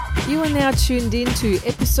You are now tuned in to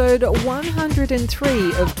episode 103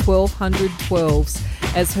 of 1200twelves,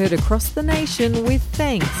 as heard across the nation with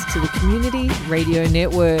thanks to the Community Radio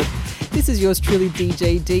Network. This is yours truly,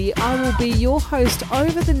 DJ D. I will be your host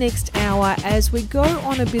over the next hour as we go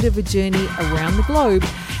on a bit of a journey around the globe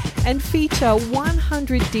and feature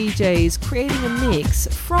 100 DJs creating a mix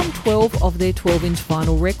from 12 of their 12-inch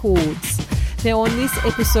vinyl records. Now on this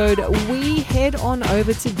episode, we head on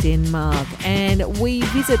over to Denmark and we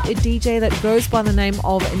visit a DJ that goes by the name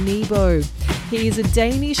of Nyboe. He is a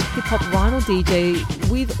Danish hip-hop vinyl DJ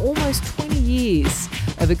with almost 20 years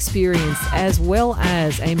of experience, as well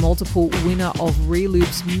as a multiple winner of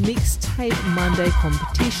Reloop's Mixtape Monday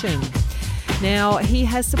competition. Now, he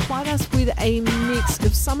has supplied us with a mix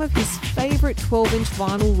of some of his favourite 12-inch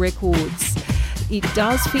vinyl records. It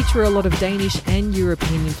does feature a lot of Danish and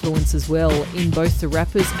European influence as well in both the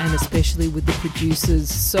rappers and especially with the producers.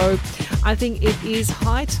 So I think it is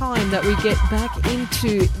high time that we get back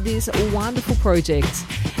into this wonderful project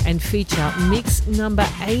and feature mix number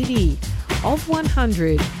 80 of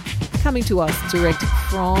 100 coming to us direct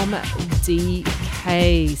from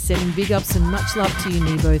DK. Sending big ups and much love to you,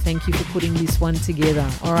 Nyboe. Thank you for putting this one together.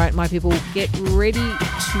 All right, my people, get ready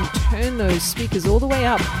to turn those speakers all the way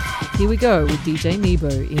up. Here we go with DJ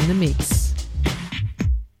Nyboe in the mix.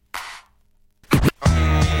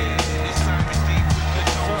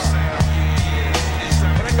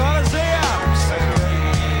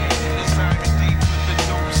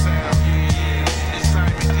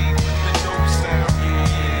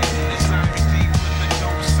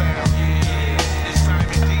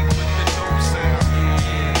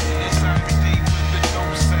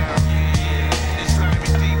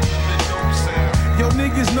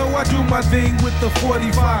 I do my thing with the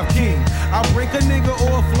 45 king. I break a nigga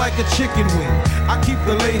off like a chicken wing. I keep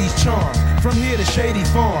the ladies charmed from here to Shady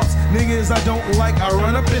Farms. Niggas I don't like, I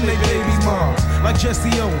run up in they baby's moms. Like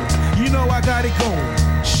Jesse Owens, you know I got it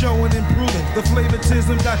going. Showing and proving, the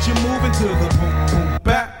flavoritism got you moving to the boom boom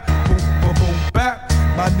bap, boom boom boom bap.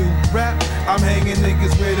 My new rap, I'm hanging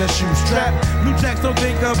niggas with a shoe strap. New jacks don't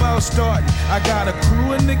think about starting. I got a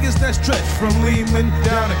crew of niggas that stretch from Lehman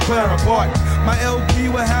down to Clara Barton. My LP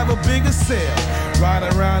will have a bigger sale. Ride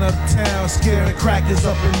around uptown, scaring crackers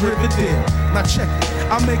up in Riverdale. Now check it,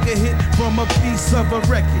 I make a hit from a piece of a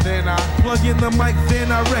record. Then I plug in the mic,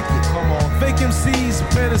 then I wreck it. Come on, fake MCs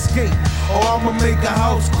better skate, or I'ma make a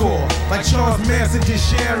house call like Charles Manson did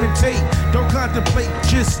Sharon Tate. Don't contemplate,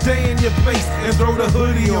 just stay in your place and throw the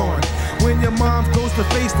hoodie on. When your mom goes to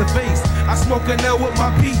face, I smoke an L with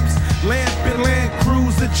my peeps. Lamp and Land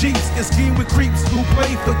Cruiser Jeeps and scheme with creeps who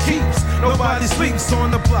play for keeps. Nobody sleeps on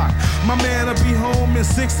the block. My man'll be home in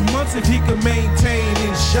 6 months if he can maintain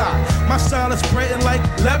in shot. My style is spreading like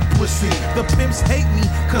leprosy. The pimps hate me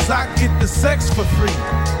cause I get the sex for free.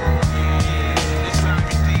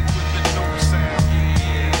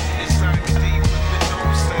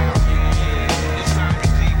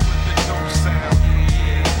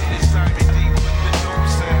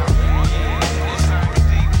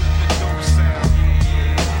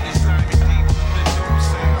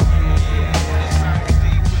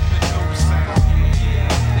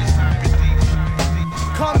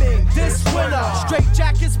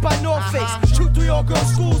 Girl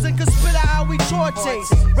schools and can spit out how we chore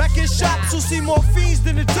taste. Record shops who see more fiends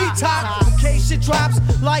than a detox. In case shit drops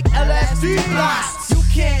like LSD blocks. You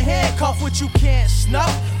can't handcuff what you can't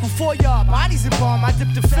snuff. Before your body's embalmed, I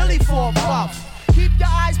dip to Philly for a puff. Keep your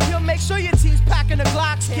eyes peeled, make sure your team's packing the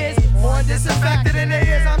Glocks, kids. More disinfected in their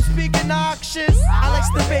ears, I'm speaking noxious. Alex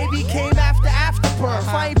the baby came after afterbirth.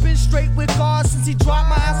 I ain't been straight with God since he dropped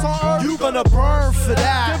my ass on earth. You gonna burn for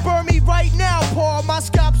that. Then burn me right now, Paul. My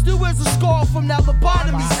scalp still is a scar from that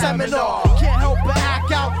lobotomy seminar. Can't help but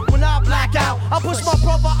act out when I black out. I push my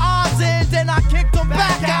brother odds in, then I kicked him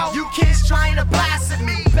back out. You kids trying to blast at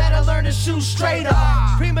me, better learn to shoot straight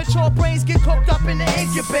up. Premature brains get cooked up in the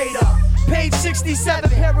incubator. Page 67,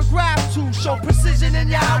 paragraph 2, show precision in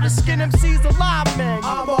your outer skin. MC's alive, man.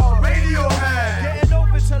 I'm on Radiohead. Getting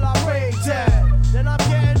open till I brain dead. Then I'm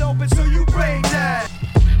getting open till you brain dead.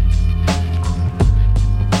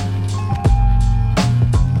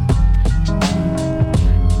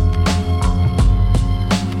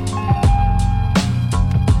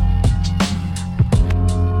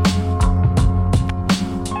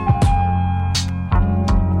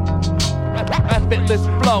 Effortless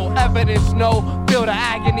flow, evidence no. Feel the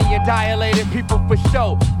agony and dilated people for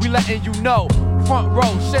show. We letting you know. Front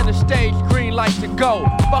row, center stage, green light to go.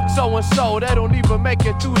 Fuck so and so, they don't even make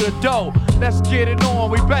it through the door. Let's get it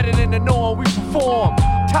on, we better than the norm, we perform.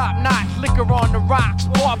 Top notch, liquor on the rocks,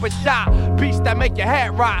 barbershop, beats that make your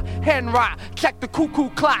head rock, hen rock, check the cuckoo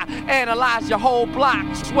clock, analyze your whole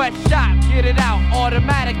block, sweatshop, get it out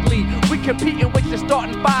automatically. We competing with your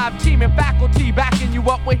starting five, team and faculty, backing you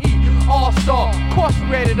up with heat. All-star, course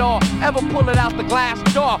rated all, ever pull it out the glass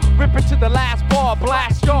door, rip it to the last bar,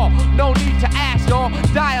 blast y'all, no need to ask y'all,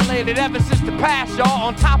 dilated ever since the past y'all,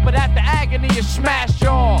 on top of that the agony is smash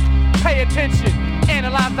y'all. Pay attention,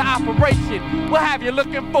 analyze the operation, we'll have you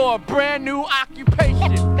looking for a brand new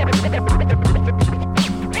occupation.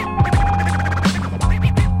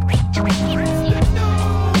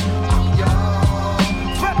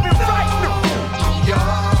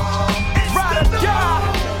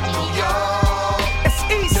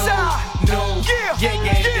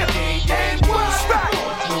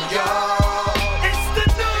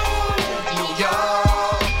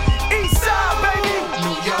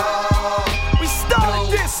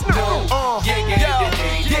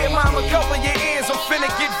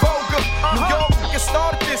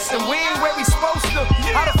 And we ain't where we supposed to.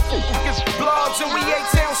 How the fuck is blogs and we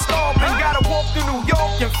A-Town stomping? Gotta walk through New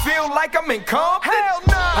York and feel like I'm in Compton. Hell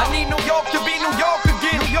no. I need New York to be New York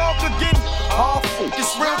again. New York again. Oh, fuck,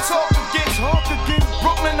 it's real talk again. Talk again.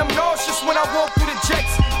 Brooklyn, I'm nauseous when I walk through the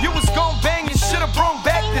jets. You was gon' bang, you should've brought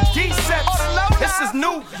back the D-sets. This is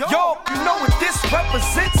New York, you know what this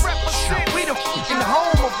represents. We the fucking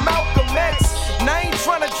home of Malcolm X. And I ain't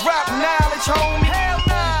tryna drop knowledge, homie.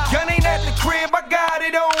 Gun ain't at the crib, I got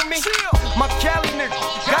it on me. My Cali nigga,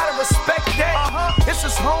 gotta respect that. This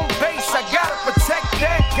is home base, I gotta protect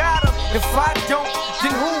that. If I don't,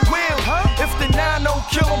 then who will? If the 9 don't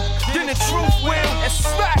kill him, then the truth will. That's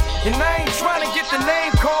right. And I ain't trying to get the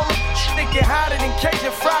name calling. They get hotter than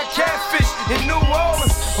Cajun fried catfish in New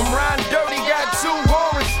Orleans. I'm riding dirty, got 2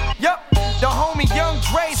 horns. Yup, the homie Young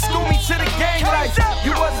Dre schooled me to the gang life.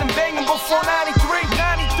 You wasn't banging before 93.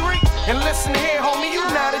 And listen here, homie, you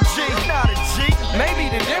not a G. Maybe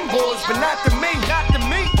to them boys, but not to me.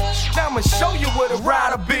 I'ma show you what a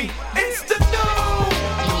rider be. It's the New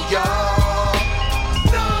York.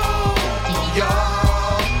 New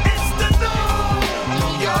York. It's the New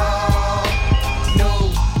York.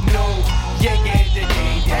 Yeah.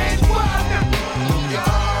 And what? New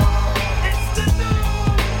York. It's the New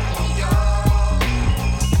York.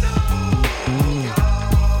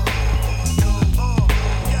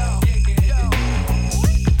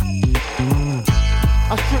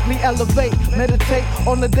 I strictly elevate, meditate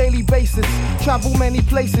on a daily basis. Travel many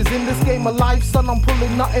places in this game of life, son. I'm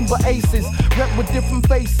pulling nothing but aces. Rep with different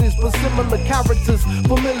faces, but similar characters,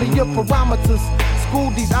 familiar parameters.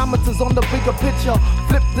 School these amateurs on the bigger picture.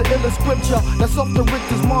 Flip the iller scripture that's off the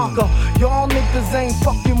Richter's marker. Y'all niggas ain't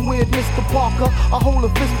fucking weird, Mr. Parker. I hold a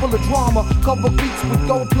fist full of drama, cover beats with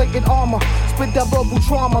gold-plated armor. Spit that verbal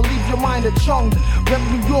trauma, leave your mind a chunk. Rep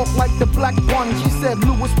New York like the black one. She said,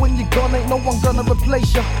 Lewis, when you're gone, ain't no one gonna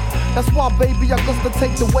replace ya. That's why, baby, I got to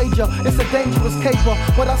take the wager. It's a dangerous caper,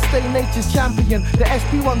 but I stay nature's champion. The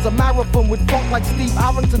SP runs a marathon with funk like Steve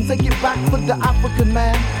Arrington. Take it back for the African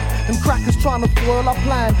man. Them crackers trying to foil our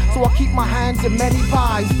plan, so I keep my hands in many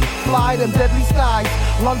pies. Fly them deadly skies,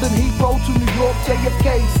 London Heathrow to New York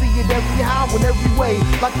JFK. See it every how and every way,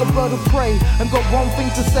 like a bird of prey. And got one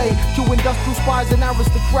thing to say to industrial spies and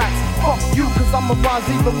aristocrats: fuck you, cause I'ma rise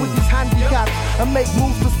even with these handicaps and make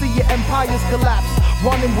moves to see your empires collapse.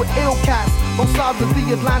 Running with ill cats, both sides of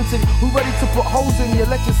the Atlantic, who ready to put holes in you,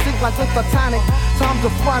 let you sink like the Titanic. Times are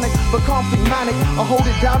frantic, but can't think manic. I hold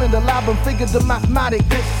it down in the lab and figure the mathematics.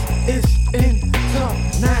 This is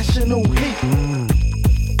international heat.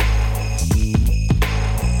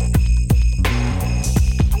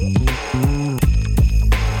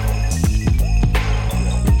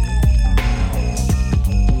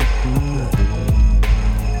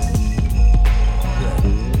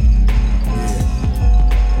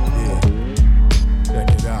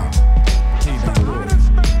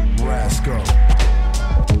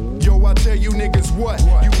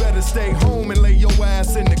 Stay home and lay your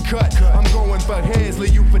ass in the cut. I'm going for heads,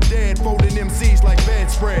 leave you for dead, folding MCs like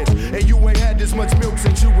bedspreads. And you ain't had this much milk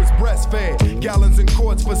since you was breastfed. Gallons in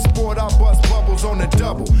quarts for sport, I bust bubbles on the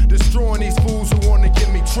double. Destroying these fools who wanna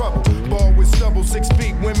give me trouble. Ball with stubble, 6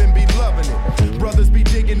 feet, women be loving it. Brothers be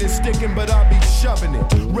digging and sticking, but I be shoving it.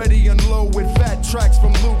 Ready and low with fat tracks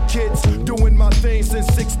from Luke Kids. Doing my thing since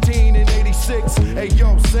 16 and 86. Hey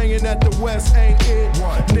yo, saying that the West ain't it.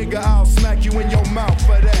 Nigga, I'll smack you in your mouth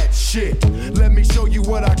for that shit. Let me show you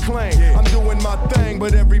what I claim. I'm doing my thing,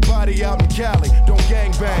 but everybody out in Cali don't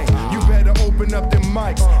gangbang. You better open up them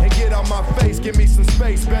mics and get out my face. Give me some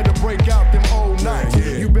space, better break out them old nights.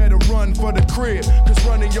 You better run run for the crib. Cause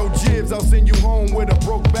running your jibs, I'll send you home with a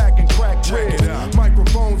broke back and cracked ribs.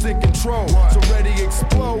 Microphones in control, so ready to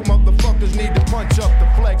explode. Motherfuckers need to punch up the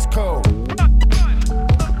flex code.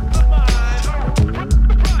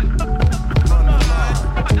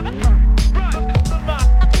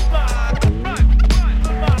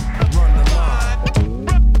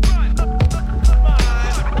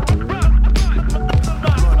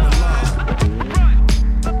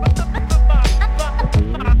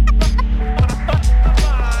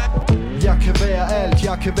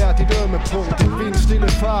 Jeg kan være dit ømmepunkt. Et vindstille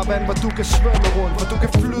farvand, hvor du kan svømme rundt. Hvor du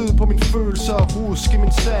kan flyde på mine følelser og ruske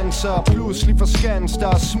mine sanser. Pludselig forskans der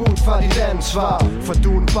er smut fra dit ansvar. For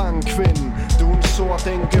du er en bange kvinde. Du er en sort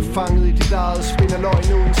enke fanget i dit eget spind af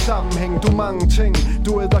løgn uden sammenhæng. Du er mange ting.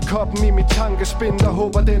 Du æder koppen i mit tankespind. Der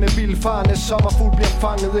håber denne vildfarne sommerfugl bliver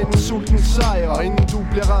fanget inden sulten sejr. Inden du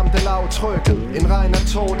bliver ramt af lavtrykket. En regn af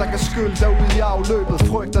tår, der kan skylde dig ud i afløbet.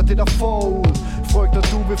 Frygter det der forud. Frygter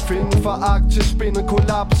du vil finde foragt til spindet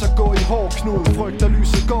kollaps og gå i hård knud. Frygter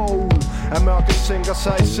lyset går ud, at mørket sænker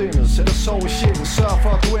sig i sindet. Sætter sov i sjælen, sørg for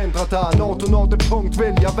at du ændrer dig. Når du når det punkt,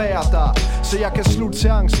 vælger være der. Så jeg kan slutte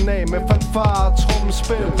seancen af med fanfare og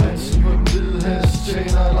trommespil. Hansen på den hvide hest,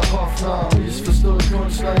 tjener eller hofnar. Misforstået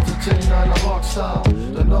kunstner, entertainer eller rockstar.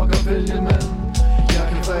 Der nok at vælge mellem. Jeg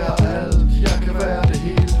kan være alt, jeg kan være det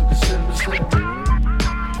hele. Du kan selv bestemme.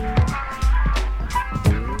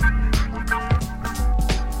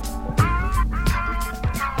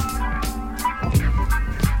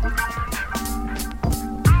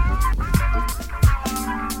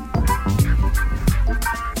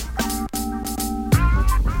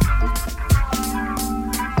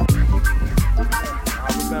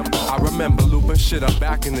 Remember looping shit up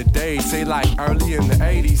back in the day, say like early in the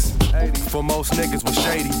 80s. For most niggas was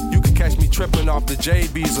shady. You could catch me tripping off the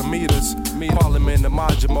JBs or meters. Parliament, the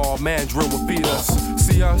Majamal, Mandrill would feed us.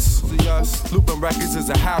 See us, looping records is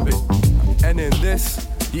a habit. And in this,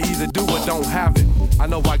 you either do or don't have it. I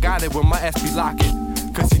know I got it when my SB lock it.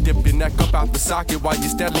 Cause you dip your neck up out the socket while you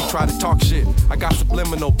steadily try to talk shit. I got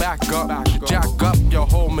subliminal backup to jack up your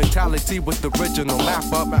whole mentality with the original map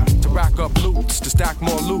up. To rack up loops, to stack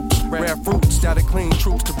more loops. Rare fruits, static clean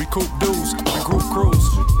troops to recoup dues. Regroup crews,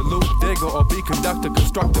 the loop digger or be conductor,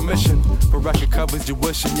 construct a mission. For record covers you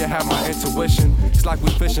wishing you had my intuition. It's like we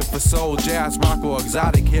fishing for soul, jazz, rock or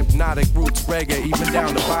exotic, hypnotic roots, reggae, even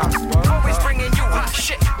down the vibe. Always bringing you hot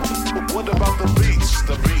shit. What about the beats,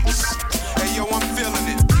 the beats? Hey yo, I'm feeling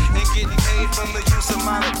it, and getting paid from the use of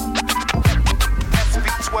my SB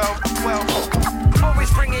 1200twelves.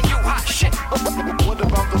 Always bringing you hot shit. What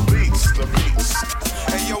about the beats, the beats?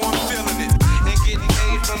 Hey yo, I'm feeling it, and getting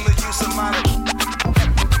paid from the use of my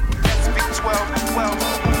SB 1200twelves.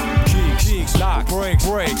 Kicks, lag,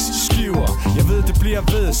 breaks, skiver. Jeg ved det bliver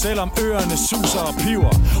ved, selvom ørerne suser og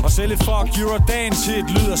piver. Og selv et fuck Eurodance hit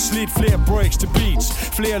lyder slidt. Flere breaks til beats,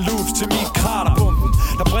 flere loops til min Carter-pumpen,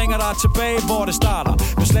 der bringer dig tilbage, hvor det starter.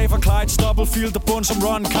 Med slag fra Clyde, Stubblefield og bund som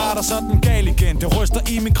Ron Carter. Så den gal igen, det ryster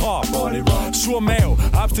i min krop. Sur mave,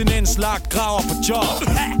 abstinens, lagt, graver på job.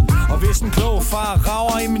 Og hvis en klog far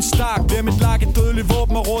rager i min stak, bliver mit lak et dødeligt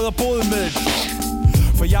våben og råd og bodemælk.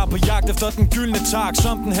 For jeg er på jagt efter den gyldne tak,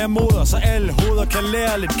 som den her moder, så alle hoveder kan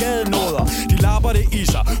lære lidt gadenåder. De lapper det i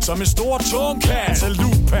sig, som en stor tung kat. Så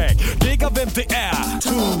looppack, digger hvem det er.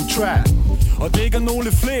 Two-track. Og digger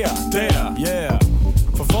nogle flere der, yeah.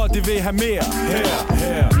 For folk de vil have mere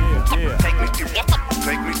her.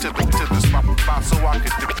 Take me to the spot so I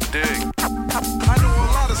can dig. I know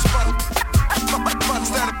a lot of spots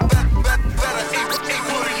that are equal to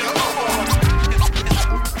your own.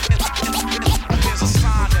 There's a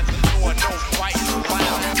sign that you are no right and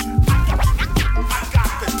loud. I got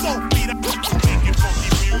the dope beat up, making funky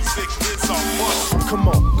music. It's a must. Come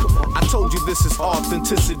on. I told you this is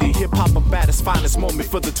authenticity. Hip-hop about its finest moment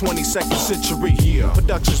for the 22nd century.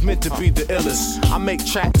 Production's meant to be the illest. I make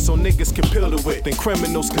tracks so niggas can peel it with, then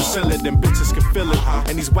criminals can sell it, then bitches can feel it,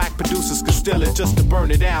 and these whack producers can steal it just to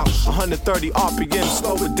burn it out. 130 RPM,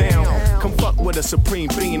 slow it down. Come fuck with a supreme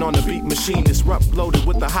being on the beat machine. It's uploaded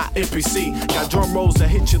with the hot MPC. Got drum rolls that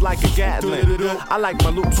hit you like a Gatling. I like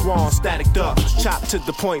my loops raw and static up, chopped to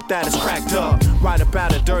the point that it's cracked up. Write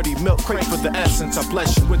about a dirty milk crate for the essence. I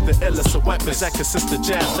bless you with the illest of weapons that consist of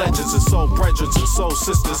jazz legends and soul brethren and soul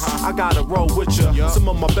sisters. I gotta roll with ya. Some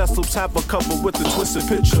of my best loops have a cover with a twisted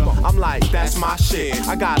picture. I'm like, that's my shit.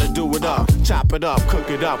 I gotta do it up, chop it up, cook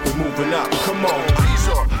it up. We're moving up. Come on. These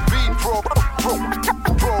are beat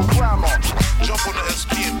programmer. Jump on the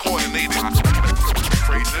SP and coordinate it.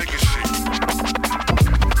 Straight nigga shit.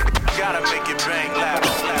 Gotta make it bang loud.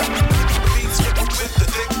 Beats with the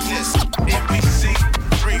thickness. NBC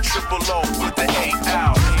 300 with the 8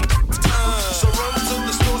 out.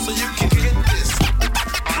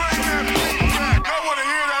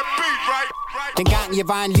 jeg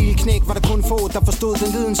var en lille knæk, var der kun få, der forstod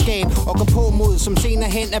den lidenskab og går på mod, som senere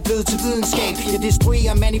hen er blevet til videnskab. Jeg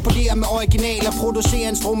destruerer, manipulerer med originaler, producerer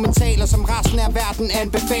instrumentaler, som resten af verden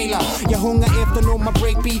anbefaler. Jeg hungrer efter nummer,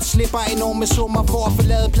 breakbeats, slipper enorme summer for at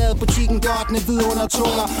forlade pladebutikken, dørtene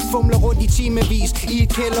vidundertunger. Fumler rundt i timevis i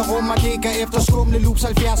et kælderrum og ligger efter skumle loops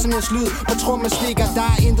 70'ernes lyd på trommestikker. Der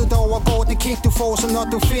er intet, der overgår det kick, du får, så når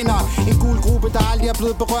du finder en gul gruppe, der aldrig er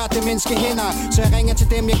blevet berørt af menneskehænder. Så jeg ringer til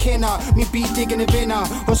dem, jeg kender, min beatdiggende venner,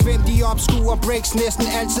 hos hvem de opskuer breaks næsten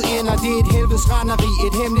altid ender. Det er et helvedes renderi,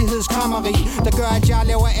 et hemmelighedskrammeri, der gør, at jeg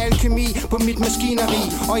laver alkemi på mit maskineri.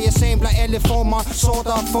 Og jeg samler alle former,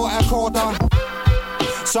 sorter for akkorder,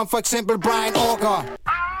 som for eksempel Brian Auger.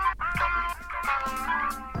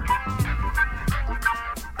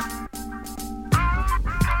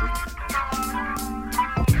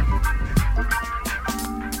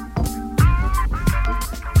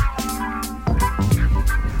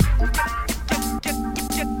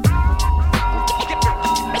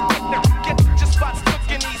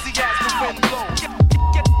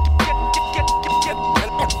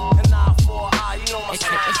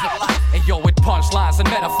 Punchlines and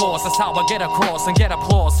metaphors, that's how I get across and get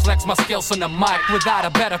applause. Flex my skills on the mic without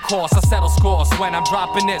a better course. I settle scores when I'm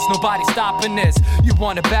dropping this, nobody stopping this. You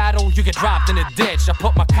want a battle, you get dropped in a ditch. I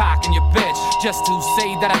put my cock in your bitch just to say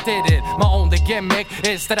that I did it. My only gimmick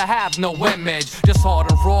is that I have no image, just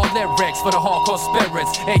hard and raw lyrics for the hardcore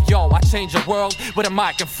spirits. Hey yo, I change the world with a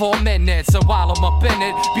mic in 4 minutes, and while I'm up in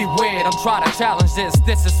it, be weird, I'm trying to challenge this.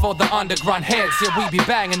 This is for the underground heads, yeah, we be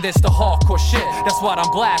banging this, the hardcore shit. That's what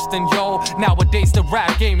I'm blasting, yo. Nowadays the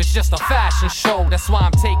rap game is just a fashion show. That's why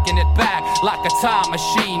I'm taking it back like a time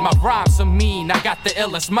machine. My rhymes are mean, I got the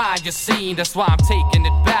illest mind you've seen. That's why I'm taking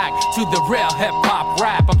it back to the real hip-hop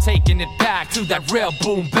rap. I'm taking it back to that real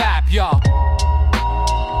boom bap, y'all.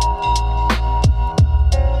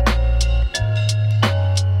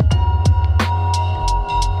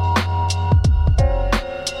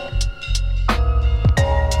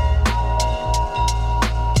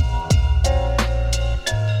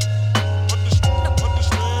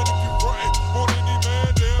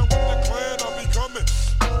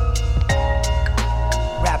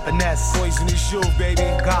 Poisonous youth, baby.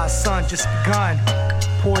 God's son just begun.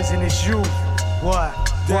 Poisonous youth. What?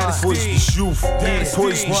 That is poisonous youth. That is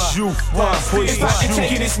poisonous youth. If I can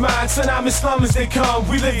take it, it's mine. Son, I'm as slum as they come.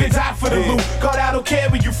 We live and die for the loot. God, I don't care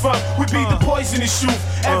where you from. We be the poisonous youth.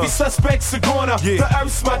 Every suspect's a goner. The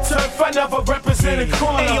earth's my turf. I never represent a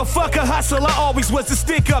corner. Hey, yo, fuck a hustle. I always was a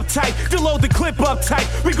stick up tight. To load the clip up tight.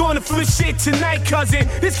 We gonna flip shit tonight, cousin.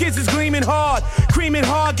 This kid's is gleaming hard. Creaming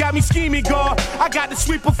hard, got me scheming, guard. I got the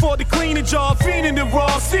sweep before the cleaning job. Feeding the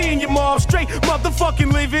raw, seeing your mom straight.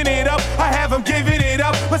 Motherfucking living it up. I have them giving it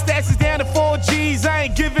up. My stats is down to 4 G's. I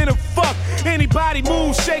ain't giving a fuck. Anybody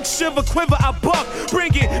move, shake, shiver, quiver, I buck.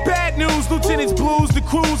 Bring it, bad news, lieutenants blues. The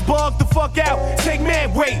crews bug the fuck out. Take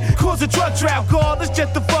man weight, cause a drug drought. God, let's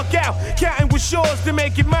jet the fuck out. Counting with shores to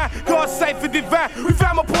make it mine. God's sight for divine. We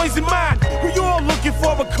found my poison mind. We all looking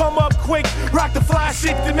for a come up quick. Rock the fly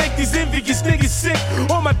shit to make these envious niggas sick.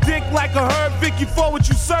 On my dick like a herb. Vicky for what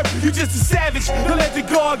you serve. You just a savage. Don't let the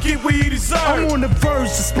God get what he deserve. I'm on the verge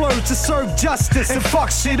to splurge to serve justice and fuck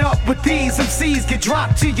shit up with these MCs. Get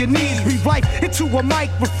dropped to your knees. Rewrite into a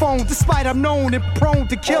microphone. Despite I'm known and prone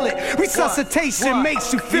to kill it. Resuscitation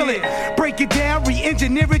makes you feel it. Break it down,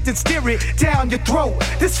 re-engineer it, then steer it down your throat.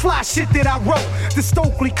 This fly shit that I wrote. The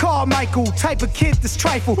Stokely Carmichael type of kid that's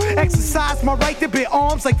trifle. Exercise my right to bear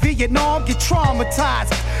arms like Vietnam. Get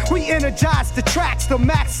traumatized. Re-energize the tracks to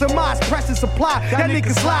maximize pressure supply. That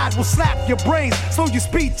nigga's lies will slap your brains. Slow your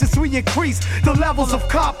speech as we increase the levels of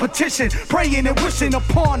competition. Praying and wishing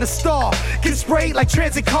upon a star. Get sprayed like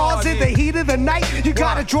transit cars in the heat of the night. You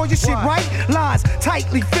gotta draw your shit right. Lines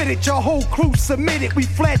tightly fitted. Your whole crew submitted. We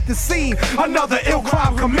fled the scene. Another ill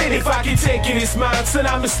crime committed. If I can take it, it's mine. Son,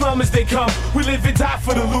 I'm as slum as they come. We live and die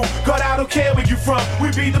for the loot. God, I don't care where you from.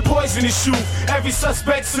 We be the poisonous youth. Every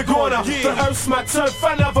suspect's a goner. The earth's my turf.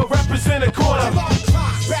 I never represent a corner.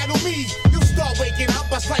 Battle me. You start waking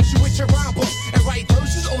up. I slice you with your rhyme book and write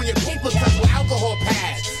verses on your paper cut with alcohol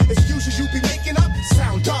pads. Excuses you be making up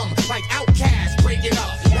sound dumb like Outkast breaking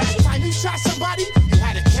up. Last time you shot somebody, you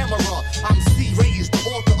had a camera. I'm C-Ray's, the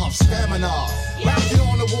author of Stamina. Lounging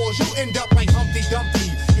on the walls, you end up like Humpty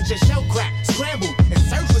Dumpty. Get your shell cracked, scrambled, and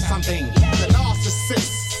search for something. The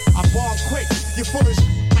narcissist, I bomb quick. You're full of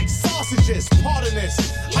like sausages. Pardon this.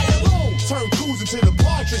 I alone turn crews into the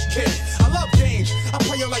partridge kid. I love games. I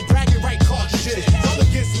play you like bragging right cartridges. All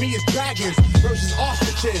against me is dragons versus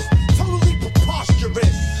ostriches. Totally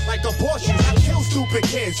preposterous. Like abortions, I kill stupid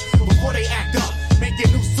kids before they act up. Make your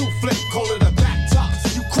new suit flip, call it a back top.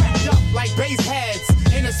 You cracked up like base heads.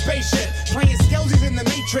 spaceship. Playing skeletons in the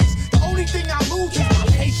Matrix. The only thing I lose is my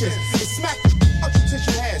patience. And smack the out your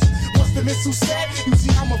tissue heads. What's the missile said? You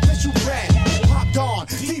see, I'm official bred. Popped on,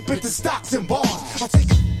 deep into stocks and bonds. I'll take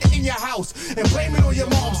in your house and blame it on your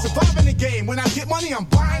mom. Surviving the game. When I get money, I'm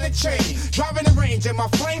buying a chain. Driving the range and my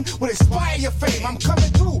flame will inspire your fame. I'm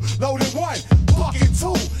coming through, loaded one, bucket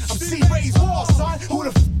two. I'm C-Ray's wall, son. Who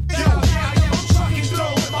the yo? I'm trucking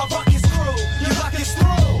through with my bucket screw. Your bucket's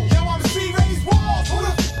through. Yo, I'm C-Ray's walls. Who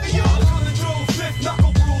the yo? I'm coming through, fifth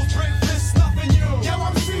knuckle rules, break fist, stuffing you. Yo,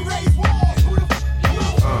 I'm C-Ray's walls. Who the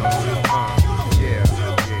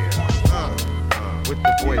with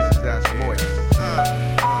the voices, that's moist.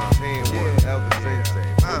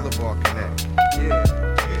 Boulevard Connect.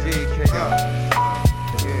 DJ Chaos.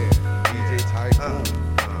 DJ Tycoon.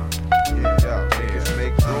 Niggas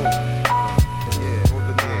make room. For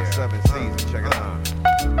the 9-7 season, check it out.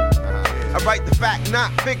 I write the fact, not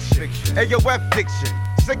fiction. AOF diction.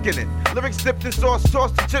 Sickening. Lyrics dipped in sauce,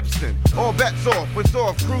 tossed to chips in. All bets off, when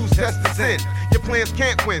off, crews test the sin. Your plans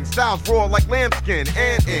can't win. Styles raw like lambskin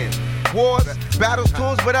and in. Wars, battles,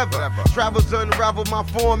 tours, whatever. Travels unravel, my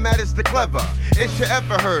format is the clever. It's your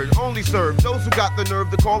ever heard, only serve those who got the nerve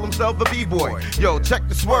to call themselves a B-boy. Yo, check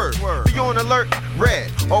the swerve, be on alert,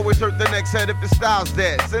 red. Always hurt the next head if the style's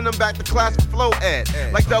dead. Send them back to class for flow ed.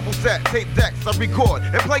 Like double set, tape decks, I record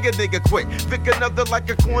and play a nigga quick. Pick another like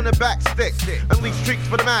a cornerback stick. Unleash streaks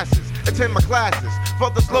for the masses, attend my classes. For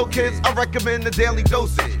the slow kids, I recommend the daily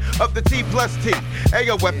dosage of the T plus T.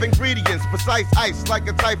 AOF ingredients, precise ice like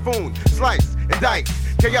a typhoon. Slice and dice,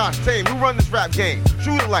 chaos tame, we run this rap game.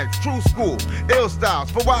 True life, true school, ill styles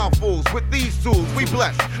for wild fools. With these tools, we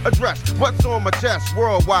bless, address what's on my chest.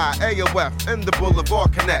 Worldwide, AOF and the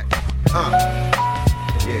Boulevard Connect.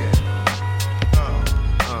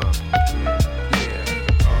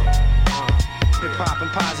 Hip-hop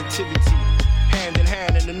and positivity, hand in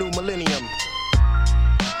hand in the new millennium.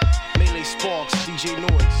 Melee Sparks, DJ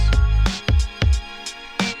Noise.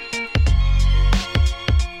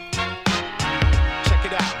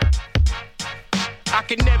 I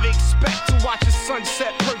could never expect to watch a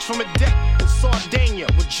sunset perch from a deck in Sardinia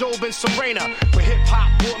with Job and Serena. But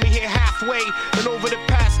hip-hop brought me here halfway, and over the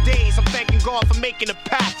past days, I'm thanking God for making a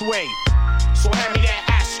pathway. So hand me that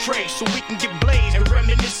ashtray so we can get blazed and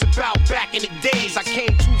reminisce about back in the days. I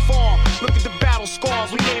came too far, look at the battle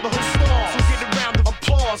scars, we neighborhood stars. So get a round of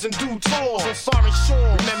applause and do tours on foreign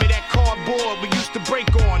shores. Remember that cardboard we used to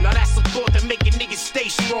break on? Now that's the thought that make a nigga stay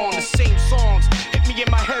strong. The same songs hit me in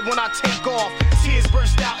my head when I take off. Tears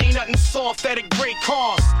burst out, ain't nothing soft at a great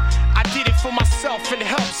cost. I did it for myself and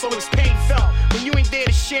help, so it's pain felt. When you ain't there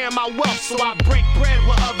to share my wealth, so I break bread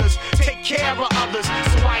with others, take care of others,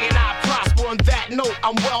 so I and I prosper. On that note,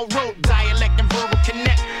 I'm well wrote, dialect and verbal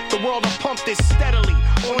connect. The world I pump this steadily.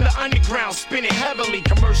 On the underground, spinning heavily.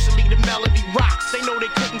 Commercially, the melody rocks. They know they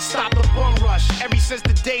couldn't stop the bum rush. Ever since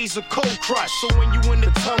the days of Cold Crush. So when you in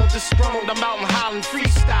the tunnel, disgruntled, I'm out in Holland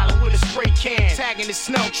freestyling with a spray can, tagging the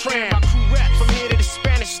Snell tram. My crew rap from here to the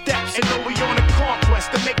Spanish Steps, and know we on a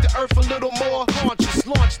conquest to make the earth a little more conscious.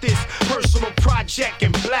 Launch this personal project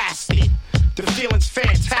and blast it. The feeling's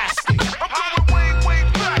fantastic. I'm going way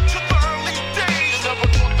back to the early days. Never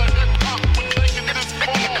thought that hip-hop would make it this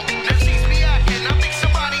far. That sees me acting, I think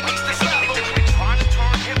somebody needs this level. Trying to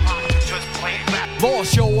turn hip-hop to just plain rap. Vores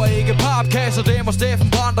show er ikke papkasser, dem og Steffen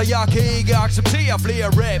Brandt. Jeg kan ikke acceptere flere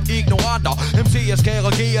rap-ignoranter. MC'er skal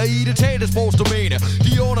reagere i det talesprogsdomæne.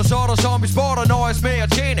 De undersåtter som i spotter, når jeg smager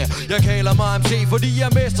tjene. Jeg kalder mig MC, fordi jeg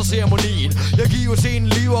mester ceremonien. Jeg giver scenen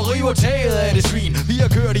liv og river taget af det svin. Vi har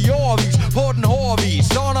kørt i overvis på den hårde vis.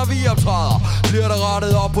 Så når vi optræder, bliver der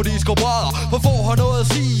rettet op på diskobrædder. For få har noget at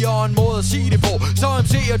sige og en måde at sige det på. Så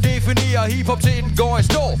MC'er definerer hiphop til den går i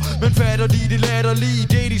stå. Men fatter de latterlige,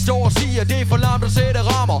 det de står og siger. Det er for langt at sætte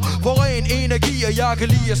rammer for ren energi. Og jeg kan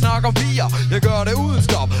lide at snakke om bier. Jeg gør det uden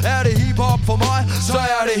stop. Er det hiphop for mig, så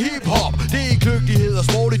er det hiphop. Det er ikke kløgtighed og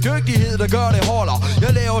sproglig dygtighed, der gør det holder.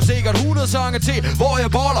 Jeg laver sikkert 100 sange til, hvor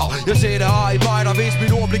jeg boller. Jeg sætter arbejder, hvis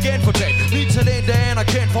mit ord bliver genfortalt. Mit talent er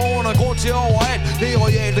anerkendt fra undergrund til overalt. Det er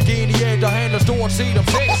royalt og genialt, der handler stort set om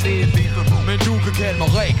sex. Men du kan kalde mig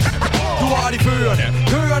Rik. Du har de førende,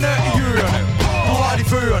 kørende i hjørne. Du har de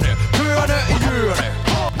førende, kørende i hjørne.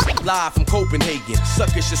 Live from Copenhagen.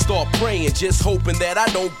 Suckers should start praying, just hoping that I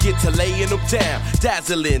don't get to laying them down.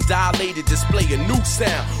 Dazzling, dilated display, a new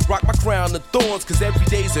sound. Rock my crown of thorns, cause every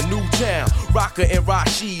day's a new town. Rocker and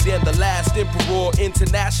Rashid and the last emperor,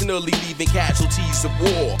 internationally leaving casualties of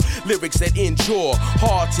war. Lyrics that endure,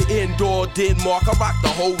 hard to endure. Denmark, I rock the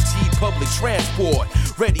whole T public transport.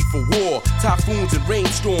 Ready for war, typhoons and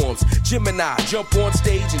rainstorms. Gemini, jump on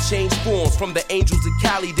stage and change forms. From the Angels of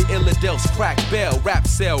Cali to Illadelph's crack bell. Rap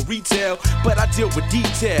sell, retail, but I deal with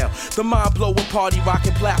detail. The mind blower party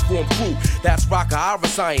rocking platform crew. That's rocker, our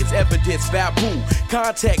science, evidence, babu.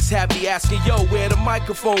 Context have me asking, yo, where the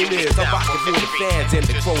microphone is. I'm rocking for the fans and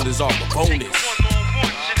the croners are the bonus.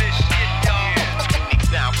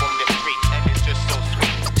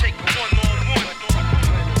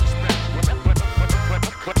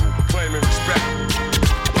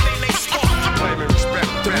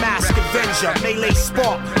 Melee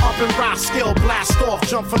spark, up and rock skill, blast off,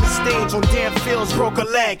 jump from the stage on damn fields, broke a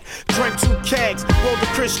leg, drank 2 kegs, rolled a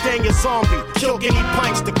Christiania zombie, killed any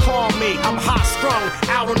pints to calm me. I'm hot strung,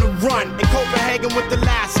 out on the run, in Copenhagen with the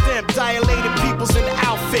last stamp, dilated peoples in the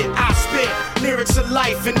outfit. I spit lyrics of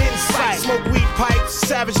life and insight, smoke weed pipes,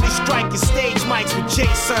 savagely striking stage mics with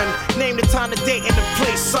Jason. Name the time, the date, and the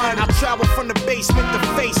place, son. I travel from the basement to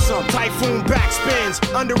face some typhoon backspins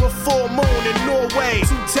under a full moon in Norway.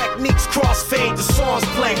 2 techniques crossfade, the songs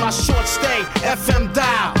play. My short stay, FM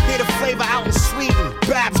dial. Hear the flavor out in Sweden.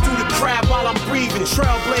 Babs do the crab while I'm breathing.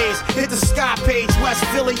 Trailblaze, hit the sky page, West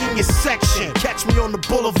Philly in your section. Catch me on the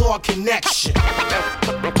Boulevard Connection.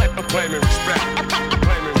 Play me respect.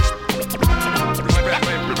 Play me respect.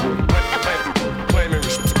 Play me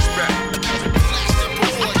respect.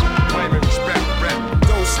 Play me respect.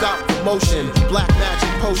 Don't stop the motion. Black magic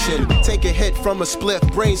potion. Take a hit from a spliff,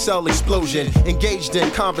 brain cell explosion. Engaged in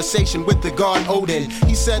conversation with the god Odin.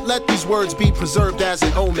 He said, let these words be preserved as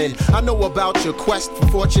an omen. I know about your quest for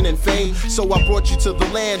fortune and fame, so I brought you to the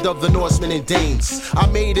land of the Norsemen and Danes. I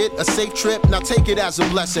made it a safe trip, now take it as a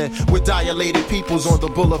blessing. With dilated peoples on the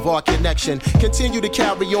Boulevard Connection. Continue to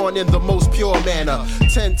carry on in the most pure manner.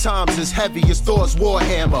 10 times as heavy as Thor's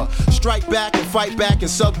warhammer. Strike back and fight back and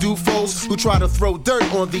subdue foes who try to throw dirt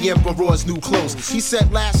on the Emperor's new clothes. He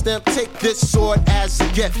said, last step, take this sword as a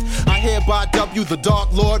gift. I hereby dub you the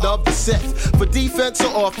Dark Lord of the Sith. For defense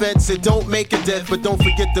or offense, it don't make a diff. But don't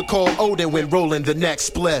forget to call Odin when rolling the next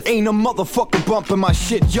split. Ain't a motherfucker bumping my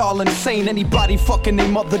shit, y'all insane. Anybody fucking their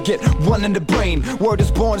mother get one in the brain. Word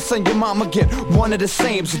is born, son, your mama get one of the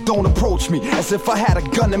same. So don't approach me as if I had a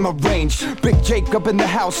gun in my range. Big Jacob in the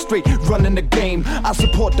house, straight running the game. I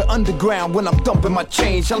support the underground when I'm dumping my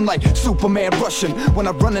change. I'm like Superman rushing when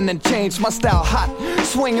I'm running and change. My style hot,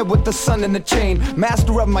 swinging with the sun in the chain.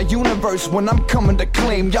 Master of my universe when I'm coming to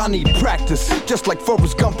claim. Y'all need practice, just like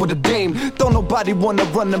Forrest Gump with a dame. Don't nobody wanna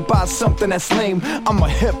run and buy something that's lame. I'm a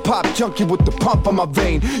hip-hop junkie with the pump on my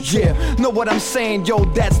vein. Yeah, know what I'm saying? Yo,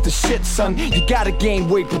 that's the shit, son. You gotta gain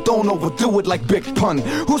weight, but don't overdo it like Big Pun.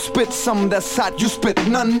 Who spits something that's hot? You spit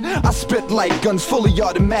none? I spit like guns, fully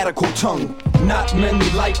automatical tongue. Not many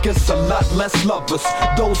like us, a lot less love us.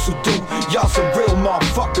 Those who do, y'all some real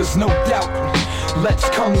motherfuckers, no doubt. Let's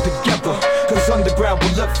come together, cause underground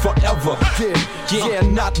will live forever. Yeah,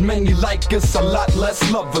 not many like us, a lot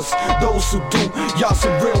less love us. Those who do, y'all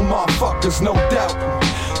some real motherfuckers, no doubt.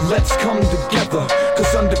 Let's come together,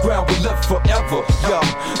 cause underground will live forever. Yo,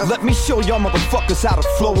 let me show y'all motherfuckers how to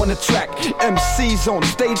flow on the track. MCs on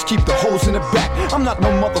stage, keep the hoes in the back. I'm not no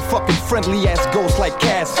motherfucking friendly ass ghost like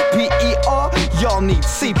Cass. P.E.R., y'all need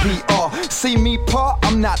CPR. See me par,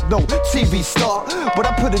 I'm not no TV star, but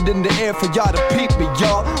I put it in the air for y'all to peep me,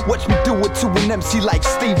 y'all. Watch me do it to an MC like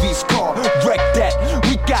Stevie's car. Wreck that,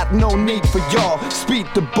 we got no need for y'all. Speed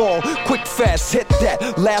the ball, quick fast, hit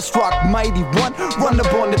that. Last rock, mighty one, run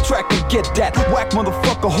up on the track and get that. Whack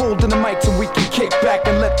motherfucker holding the mic so we can kick back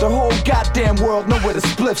and let the whole goddamn world know where the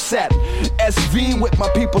spliff's at. SV with my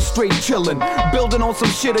people straight chillin', building on some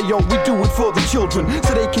shit, yo, we do it for the children,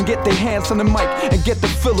 so they can get their hands on the mic and get the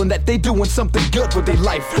feeling that they doing something good with their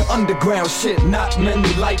life. The underground shit, not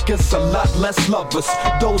many like us, a lot less love us.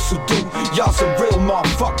 Those who do, y'all some real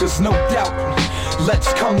motherfuckers, no doubt.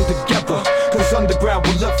 Let's come together, cause underground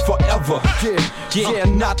will live forever. Yeah,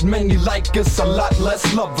 not many like us, a lot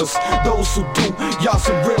less love us. Those who do, y'all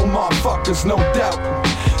some real motherfuckers, no doubt.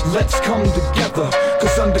 Let's come together,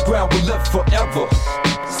 cause underground will live forever.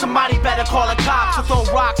 Somebody better call the cops to throw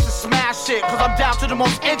rocks to smash it, cause I'm down to the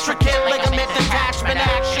most intricate ligament detachment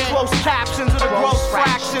action. Close captions of the gross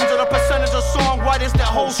fractions of the percentage of songwriters that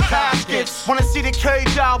hold host caskets. Wanna see the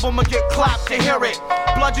Cage album or get clapped to hear it.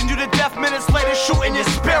 Bludgeon you to death minutes later, shooting your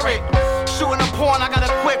spirit. Shooting a porn, I got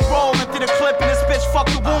a quick roll. Empty the clip and this bitch fuck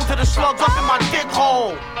the wound to the slugs up in my dick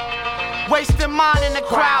hole. Wasting mine in the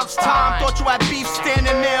crowd's time. Thought you had beef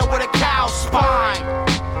standing there with a cow's spine.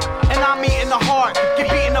 And I'm eating the heart. Get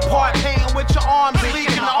beaten apart, painting with your arms,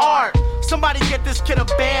 leaking the art. Somebody get this kid a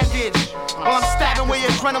bandage while I'm stabbing where your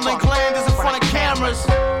adrenaline gland is in front of cameras.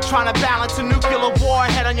 Trying to balance a nuclear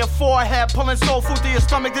warhead on your forehead, pulling soul food to your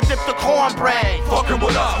stomach to dip the cornbread. Fucking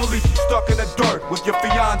with us, we'll leave you stuck in the dirt with your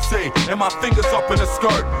fiance and my fingers up in the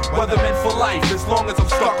skirt. Weatherman for life, as long as I'm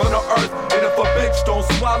stuck on the earth. And if a bitch don't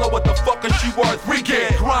swallow, what the fuck is she worth? We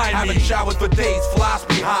get grimy. Haven't showered for days, flies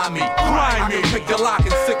behind me. Grimy. I can pick your lock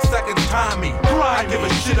in 6 seconds, time me. Grimy. I give a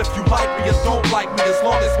shit if you like me or don't like me, as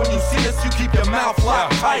long as when you see us, you keep your mouth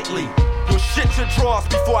locked tightly. You'll shit your drawers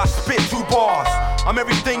before I spit 2 bars. I'm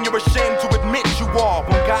everything you're ashamed to admit you are.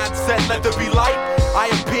 When God said let there be light,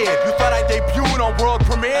 I appeared. You thought I debuted on world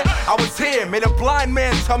premiere? I was here. Made a blind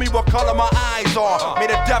man tell me what color my eyes are.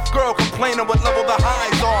 Made a deaf girl complain on what level the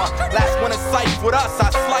highs are. Last one in sight with us,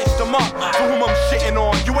 I sliced them up. For whom I'm shitting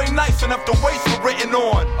on. You ain't nice enough to waste what written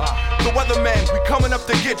on. The weatherman, we coming up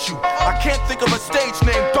to get you. I can't think of a stage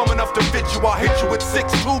name dumb enough to fit you. I'll hit you with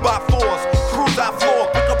 6 2x4s. Cruise our floor,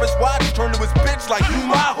 pick up his watch, turn to his bitch like you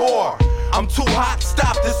my whore. I'm too hot,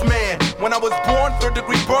 stop this man. When I was born,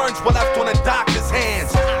 3rd-degree burns were left on a doctor's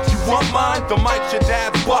hands. You want mine? The mic's your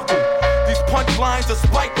dad's buckle. These punchlines are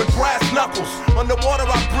spiked with brass knuckles. Underwater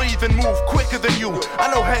I breathe and move quicker than you. I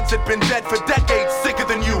know heads had been dead for decades, sicker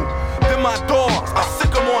than you. Then my dogs, I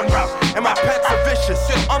sick them on route. And my pets are vicious,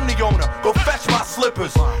 I'm the owner, go fetch my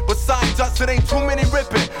slippers. Besides us, it ain't too many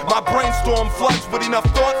ripping. My brainstorm floods with enough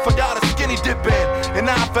thought for y'all to skinny dip in. And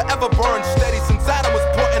I forever burn steady since Adam was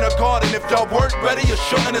put in a garden. If y'all weren't ready, you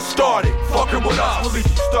shouldn't have started. Fucking with us, we'll leave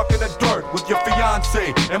you stuck in the dirt with your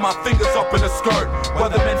fiance and my fingers up in the skirt.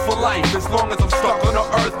 Weatherman for life, as long as I'm stuck on the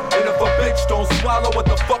earth. And if a bitch don't swallow, what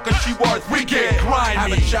the fuck is she worth? We get grimy.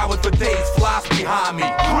 Haven't showered for days, flies behind me.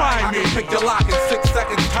 Grimy. I can pick your lock in 6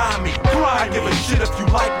 seconds, time me. Grimy. I give a shit if you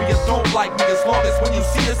like me or don't like me, as long as when you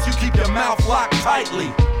see us, you keep your mouth locked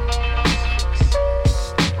tightly.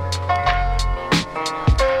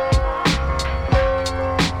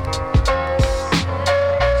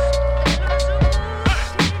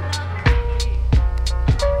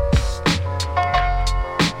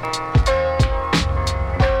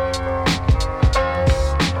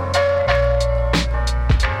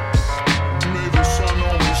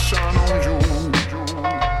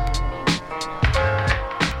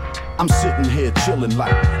 I'm sitting here chillin' like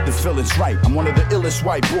the feeling's right. I'm one of the illest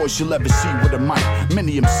white boys you'll ever see with a mic.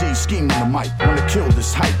 Many MCs scheme on the mic, wanna kill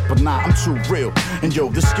this hype, but nah, I'm too real. And yo,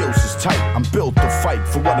 the skills is tight. I'm built to fight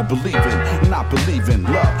for what I believe in, and I believe in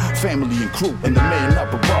love, family and crew, and the man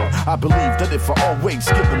up above. I believe that if I always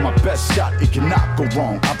give it my best shot, it cannot go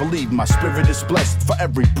wrong. I believe my spirit is blessed for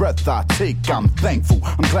every breath I take. I'm thankful.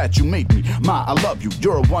 I'm glad you made me. Ma, I love you.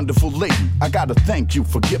 You're a wonderful lady. I gotta thank you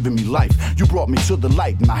for giving me life. You brought me to the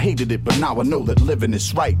light, and I hated it, but now I know that living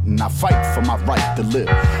is right, and I fight for my right to live.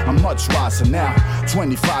 I'm much wiser now,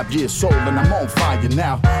 25 years old, and I'm on fire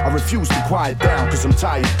now. I refuse to quiet down, cause I'm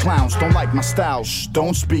tired of clowns. Don't like my style, shh,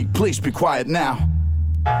 don't speak, please be quiet now.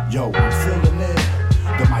 Yo, I'm feeling it.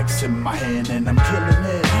 The mic's in my hand and I'm killing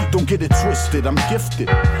it. Don't get it twisted, I'm gifted.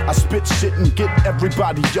 I spit shit and get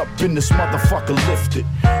everybody up in this motherfucker lifted.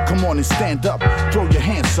 Come on and stand up, throw your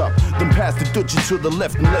hands up. Then pass the dutchie to the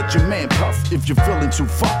left and let your man puff. If you're feeling too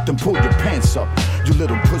fucked, then pull your pants up. You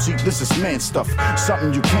little pussy, this is man stuff.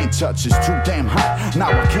 Something you can't touch, it's too damn hot. Now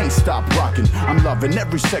I can't stop rocking. I'm loving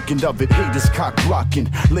every second of it, haters cock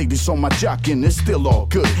blocking. Ladies on my jockin', it's still all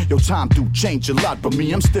good. Your time do change a lot, but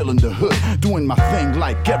me, I'm still in the hood. Doing my thing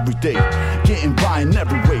like every day. Getting by in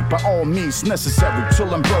every way, by all means necessary.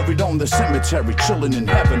 Till I'm buried on the cemetery. Chilling in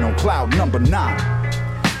heaven on cloud number 9.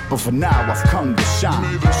 But for now, I've come to shine.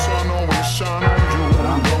 May the sun always shine on you. What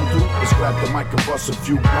I'm gonna do is grab the mic and bust a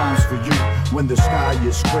few rhymes for you. When the sky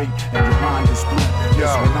is gray and your mind is blue,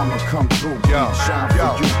 that's when I'ma come through and shine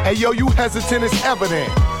for you. Hey yo, you hesitant, it's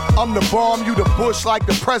evident. I'm the bomb, you the Bush like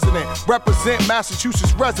the president. Represent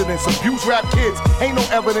Massachusetts residents, abuse rap kids. Ain't no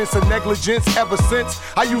evidence of negligence ever since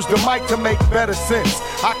I used the mic to make better sense.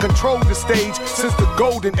 I controlled the stage since the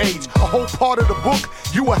golden age. A whole part of the book,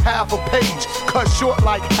 you a half a page. Cut short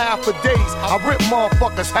like half a days. I rip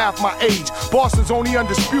motherfuckers half my age. Boston's only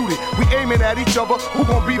undisputed. We aiming at each other, who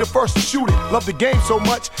gon' be the first to shoot it? Love the game so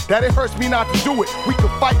much that it hurts me not to do it. We can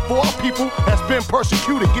fight for our people that's been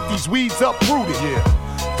persecuted. Get these weeds uprooted.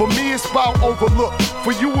 Yeah. For me, it's about overlook.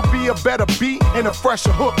 For you would be a better beat and a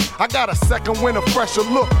fresher hook. I got a second wind, a fresher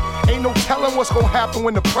look. Ain't no telling what's gonna happen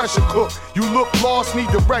when the pressure cook. You look lost, need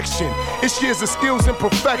direction. It's years of skills and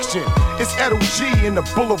perfection. It's Edo G in the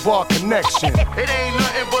Boulevard Connection. It ain't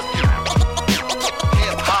nothing but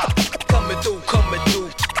hip-hop. Coming through.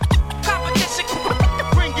 Competition,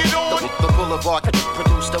 bring it on. The Boulevard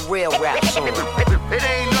produced a real rap song. It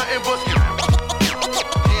ain't nothing but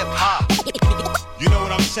hip-hop. You know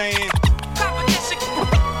what I'm saying? Competition,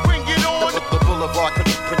 bring it on. The Boulevard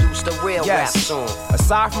produced a real rap song.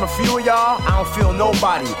 Aside from a few of y'all, I don't feel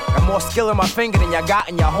nobody. Got more skill in my finger than y'all got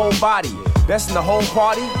in your whole body. Best in the whole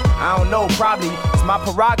party? I don't know, probably. It's my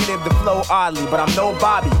prerogative to flow oddly, but I'm no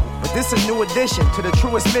Bobby. But this a new addition to the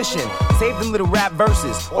truest mission. Save them little rap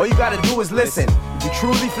verses. All you gotta do is listen. If you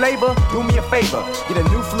truly flavor, do me a favor. Get a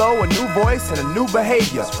new flow, a new voice, and a new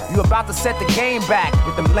behavior. You about to set the game back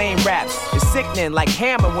with them lame raps. It's sickening like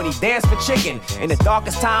Hammer when he danced for chicken. In the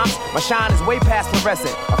darkest times, my shine is way past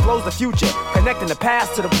fluorescent. I flow's the future, connecting the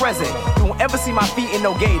past to the present. You won't ever see my feet in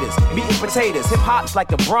no gators. Beating potatoes, hip-hop's like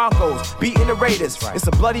the Broncos, beating the Raiders. It's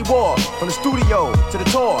a bloody war, from the studio to the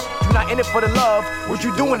tour. You're not in it for the love, what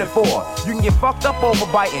you doing it for? You can get fucked up over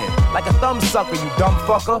biting, like a thumb sucker, you dumb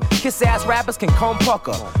fucker. Kiss-ass rappers can come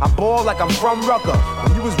pucker. I ball like I'm from Rucker.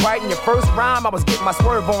 When you was writing your first rhyme, I was getting my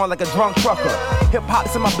swerve on like a drunk trucker.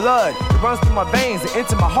 Hip-hop's in my blood, it runs through my veins and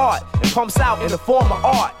into my heart, and pumps out in the form of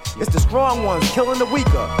art. It's the strong ones killing the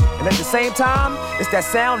weaker, and at the same time, it's that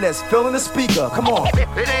sound that's filling the speaker. Come on.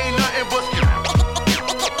 It ain't nothing but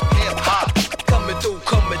hip-hop. Coming through.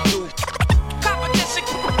 Competition,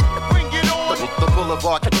 bring it on. The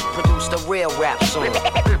Boulevard produced a real rap song. It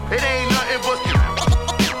ain't nothing but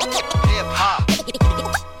hip-hop.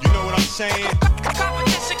 You know what I'm saying?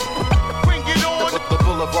 Competition, bring it on. The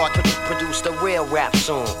Boulevard produced a real rap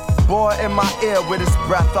song. Boy in my ear with his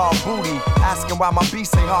breath all booty, asking why my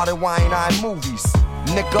beats ain't hard and why ain't I in movies.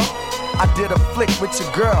 Nigga, I did a flick with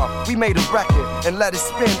your girl. We made a record and let it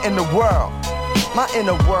spin in the world. My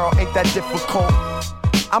inner world ain't that difficult.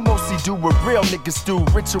 I mostly do what real niggas do.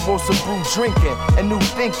 Rituals of brew drinking and new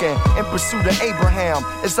thinking. In pursuit of Abraham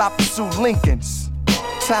as I pursue Lincolns.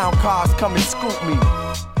 Town cars come and scoop me.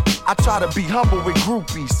 I try to be humble with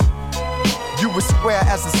groupies. You was square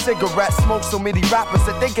as a cigarette. Smoked so many rappers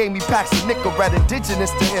that they gave me packs of Nicorette.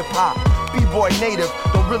 Indigenous to hip-hop, B-boy native.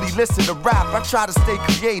 Don't really listen to rap, I try to stay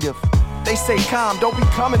creative. They say calm, don't be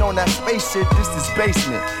coming on that space shit. This is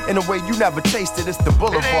basement, in a way you never tasted. It's the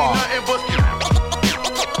Boulevard. It ain't nothing but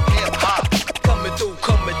hip-hop. Coming through.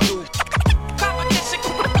 Competition,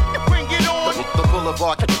 bring it on. The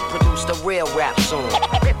Boulevard produced a real rap song.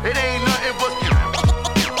 It ain't nothing but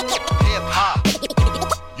hip-hop.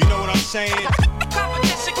 You know what I'm saying?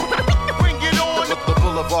 Competition, bring it on. The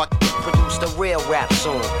Boulevard produced a real rap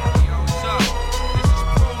song.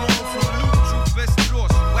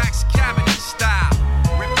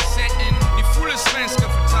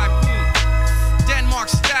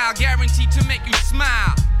 Guaranteed to make you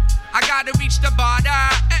smile. I gotta reach the border,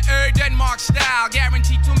 Denmark style,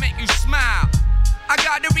 guaranteed to make you smile. I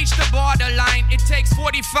gotta reach the borderline. It takes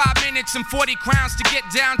 45 minutes and 40 crowns to get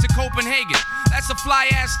down to Copenhagen. That's a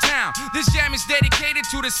fly-ass town. This jam is dedicated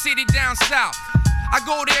to the city down south. I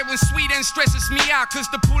go there when Sweden stresses me out, cause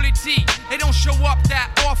the politique, they don't show up that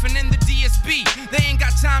often. In the DSB, they ain't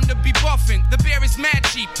got time to be buffing. The beer is mad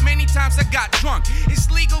cheap, many times I got drunk. It's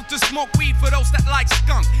legal to smoke weed for those that like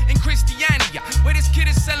skunk. In Christiania, where this kid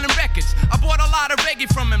is selling records, I bought a lot of reggae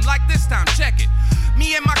from him, like this time, check it.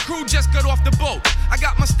 Me and my crew just got off the boat. I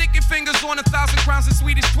got my sticky fingers on 1,000 crowns in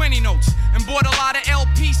Swedish 20 notes. And bought a lot of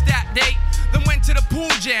LPs that day. Then went to the pool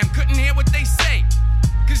jam, couldn't hear what they say.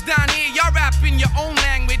 Cause down here y'all rap in your own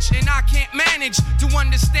language, and I can't manage to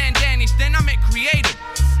understand Danish. Then I met creative,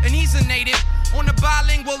 and he's a native. On a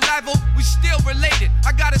bilingual level, we still related.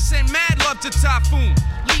 I gotta send mad love to Typhoon.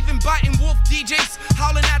 Leaving biting wolf DJs,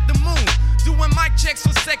 howling at the moon. Doing mic checks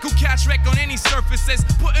for Seku catch wreck on any surfaces.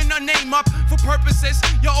 Putting her name up for purposes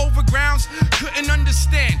your overgrounds couldn't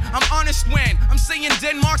understand. I'm honest when I'm saying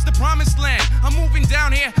Denmark's the promised land. I'm moving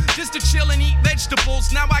down here just to chill and eat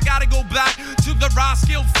vegetables. Now I gotta go back to the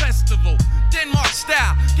Roskilde Festival. Denmark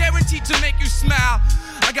style, guaranteed to make you smile.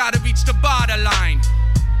 I gotta reach the borderline.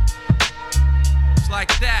 It's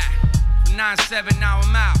like that. For 9-7, now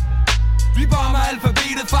I'm out. Vi bomber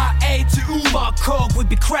alfabetet fra A til U. Fuck coke, we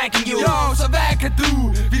be cracking you. Jo, så hvad kan du?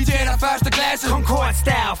 Vi tjener første klasse. Concord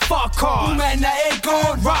style, fuck cars. Manden er ikke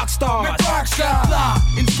kun rockstars. Med rockstar.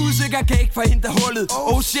 Blah. En skudsikker kan ikke forhindre hullet.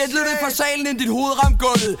 Oh shit, lød det fra salen, ind dit hoved ramte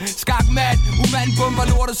gulvet. Skakmat, umanden bomber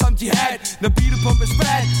lortet som jihad. Når beatet pumpes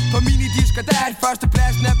fat, på minidisk og dat.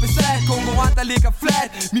 Førstepladsen er besat, konkurrenter ligger flat.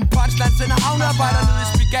 Min punchline sender havnearbejder ned i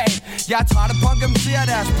spigat. Jeg er træt af punk, ser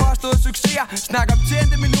deres påståede succeser. Snakker om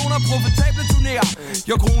tjente millioner, profitable turnéer.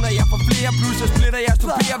 Jeg kroner, jeg får flere, plus jeg splitter jeres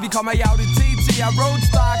topier. Vi kommer i Audi TT, jeg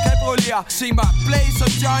Roadstar, kabrioleter. Se mig blaze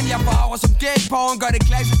som John, jeg farver som gateporn. Gør det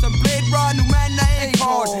klassisk som Blade Run, nu manden er ikke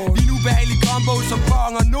hårdt. Vi er nu behagelig combo som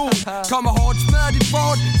Bong og Nu. Kommer hårdt, smadrer dit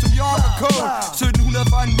fort som York og Cole. 1700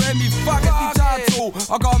 for en Remy, fuck at vi tager to.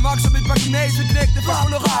 Og går amok som et par gymnasieknægte fra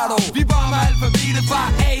Colorado. Vi bomber alfabetet fra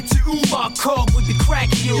A til U. Fuck coke, we be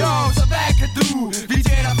cracking you. Jo, så hvad kan du? Vi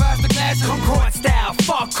tjener første klasse. Concord style,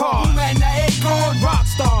 fuck cars. Manden er ikke kun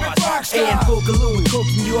rockstars. And Boogaloo and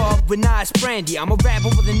cooking you up with nice brandy. I'm a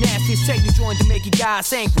rapper with the nastiest techno joint to make you guys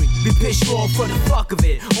angry. We piss you off for the fuck of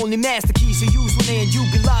it. Only master keys are used when they and you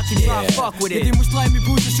be locking. Try to fuck with it. Jeg demonstrerer min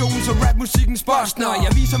position som rapmusikkens bostner.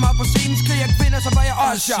 Jeg viser mig på scenen, skriger kvinder, så var jeg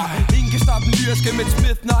Usher. Ingen kan stoppe den lyriske med et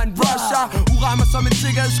Smith, når en rusher. Du rammer som en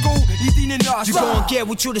sikkerhedssko i dine nosser. You gon' get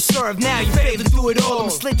what you deserve now, you fail to do it all.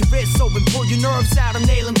 I'ma slit your wrists open, pull your nerves out, and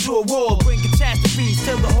nail them to a wall. Bring catastrophes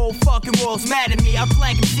till the whole fucking world's mad at me. I'll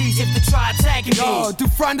blank MCs if they try attacking me. Yo, du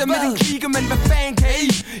fronter med din klikker, men hvad fanden kan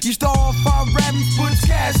I står for rappens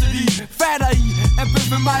bundskasse. Fatter I, at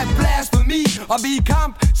bøffe mig er blasfemi. Og vi er i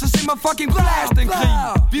kamp, så se mig fucking blast en krig.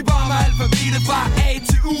 Vi bomber alfabetet fra A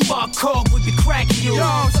til U. Fuck coke, we be cracking you.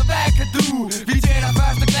 Jo, så hvad kan du? Vi tjener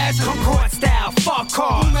første klasse. Concord style, fuck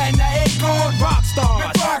cars. Manden er ikke kun rockstars.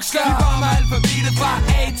 Med rockstar. Vi bomber alfabetet fra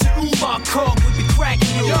A til U. Fuck coke, we be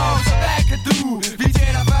cracking you. Jo, så hvad kan du? Vi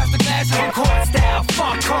tjener første klasse. Concord style,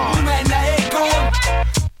 fuck cars. Manden er ikke kun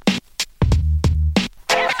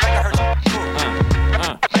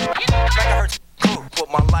Put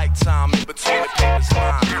my lifetime in between the papers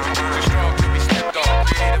line. Too strong to be stepped on,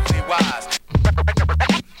 creatively wise.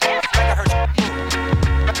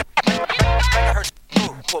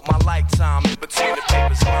 Put my lifetime in between the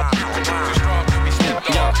papers line. Too strong to be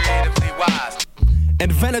stepped on, creatively wise.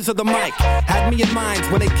 Inventors of the mic had me in mind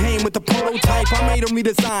when they came with the prototype. I made them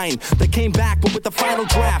redesign. They came back, but with the final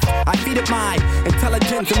draft, I feed it my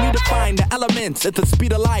intelligence and redefine the elements at the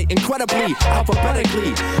speed of light. Incredibly,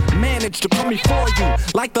 alphabetically, managed to come before you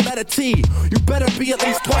like the letter T. You better be at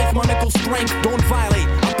least twice my nickel strength. Don't violate.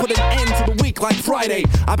 I put an end to the week like Friday.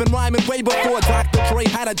 I've been rhyming way before Dr. Dre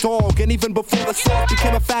had a dog, and even before the sauce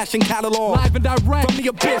became a fashion catalog. Live and direct from the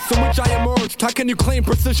abyss in which I emerged. How can you claim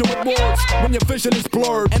precision with words when your vision is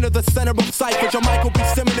blurred? Enter the center of sight, but your mic will be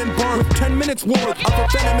simmering and burned with 10 minutes worth of a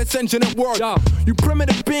venomous engine at work. You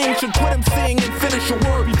primitive beings should quit emceeing and finish your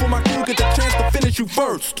word before my crew get the chance to finish you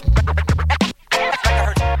first.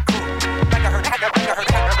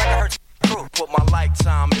 Put my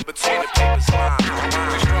lifetime in between the papers line.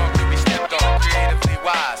 Too strong to be stepped on, creatively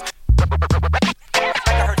wise.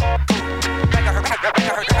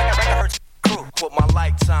 Put my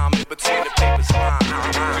lifetime in between the papers line.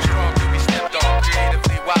 Too strong to be stepped on,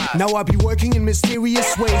 creatively wise. Now I be working in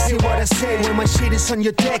mysterious ways. Hear what I say when my shit is on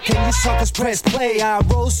your deck and you suckers press play. I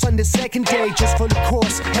rose on the second day just for the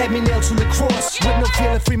course. Had me nailed to the cross with no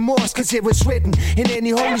feeling of remorse, cause it was written in any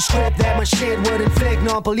holy script that my shit would inflict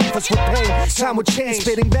non-believers with pain. Time would change,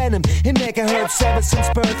 spitting venom in megahertz ever since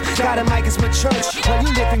birth. Got a mic as my church while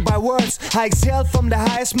you living by words. I exhale from the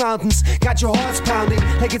highest mountains. Got your hearts pounding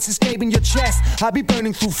like it's escaping your chest. I be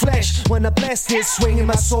burning through flesh when I bless this, swinging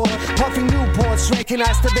my sword. Puffing Newports,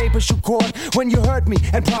 recognize the vapors you caught when you hurt me,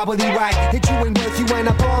 and probably right. That you ain't worth you when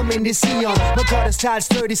I bomb in this eon. My God has tied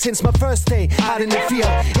sturdy since my first day out in the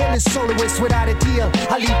field. Endless soloist without a deal.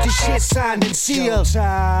 I leave this shit signed and sealed.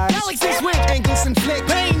 Galaxies with angles and flick.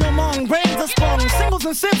 Pain among brains are sprung. Singles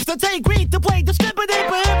and sips to take, read to play. Distributed,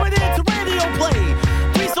 prohibited to radio play.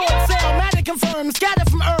 Resort sale, matter confirmed. Scattered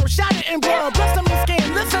from Earth, shot it in blur. Blossoming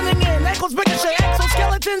skin, listening in. Echoes, ricochet,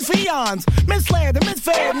 exoskeletons, fions. Misled and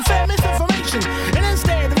misfed and fed misinformation. And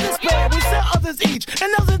instead of despair, we sell others each.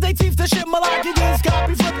 And others they teach the shit malarkey. This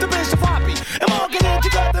copy, flip the bitch to poppy. And market it to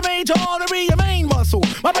cut the major artery, your main muscle.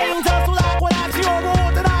 My brain tussle like what axiom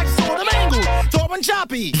or that I saw the mangle. Torn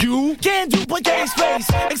choppy. You can't duplicate space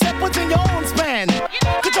except what's in your own span.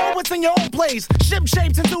 Control what's in your own place. Ship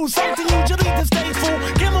shapes into something usually distasteful.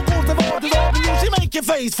 Chemicals of all dissolve and usually make your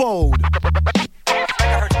face fold.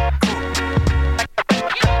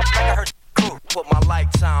 Put my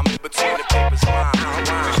lifetime in between the papers line.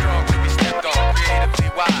 Too strong to be stepped on, creatively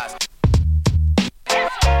wise.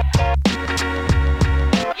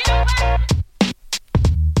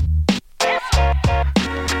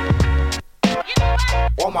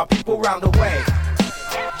 round the way.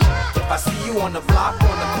 If I see you on the block,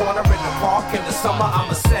 on the corner, in the park, in the summer,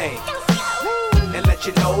 I'ma say and let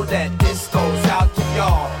you know that this goes out to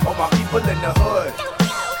y'all, all my people in the hood.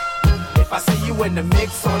 If I see you in the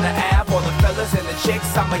mix on the Ave, or the fellas and the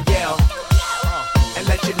chicks, I'ma yell and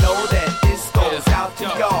let you know that this goes out to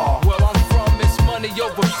y'all. Where I'm from, it's money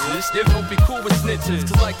over bitch. They don't be cool with snitches.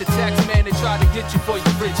 Cause like the tax man, they try to get you for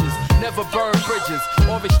your riches. Never burn bridges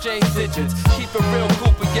or exchange digits. Keep it real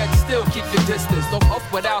cool, but yet still keep your distance. Don't fuck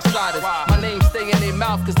with outsiders. My name stay in their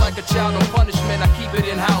mouth, cause like a child on punishment, I keep it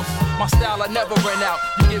in house. My style, I never run out.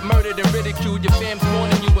 You get murdered and ridiculed. Your fam's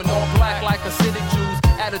mourning you in all black like Hasidic Jews.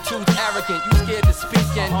 Attitude's arrogant, you scared to speak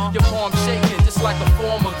and your palm shaking just like a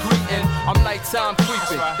form of greeting. I'm nighttime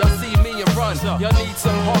creeping, y'all see me and run. Y'all need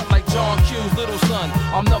some heart like John Q's little son.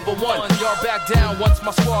 I'm number one, y'all back down once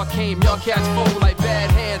my squad came. Y'all catch fold like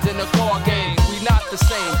bad hands in a car game. We not the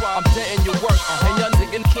same, I'm denting your work. And y'all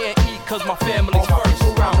niggas can't eat cause my family's first.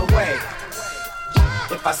 Around the way.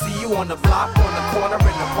 If I see you on the block, on the corner,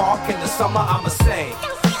 in the park, in the summer, I'ma say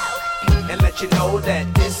and let you know that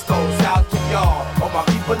this goes out to y'all, all my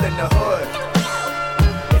people in the hood.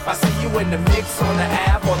 If I see you in the mix on the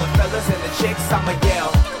Ave, or the fellas and the chicks, I'ma yell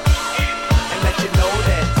and let you know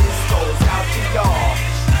that this goes out to y'all.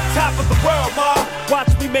 Top of the world, ma.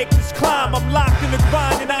 Watch me make this climb. I'm locked in the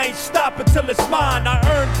grind and I ain't stopping till it's mine. I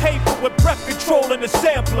earn paper with breath control and a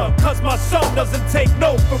sampler. Cause my son doesn't take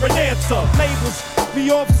no for an answer. Labels me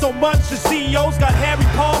off so much, the CEOs got hairy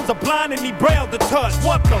palms, are blindingly braille to touch.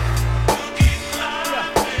 What the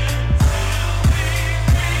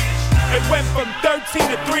It went from 13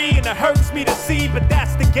 to 3 and it hurts me to see, but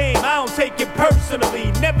that's the game, I don't take it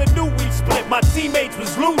personally. Never knew we'd split, my teammates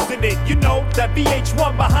was losing it. You know, that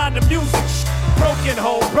VH1 behind the music. Broken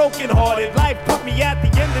home, broken hearted. Life put me at the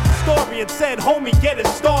end of the story and said, homie, get it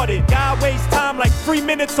started. God wastes time like 3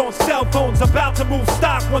 minutes on cell phones. About to move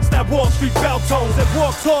stock once that Wall Street bell tones. And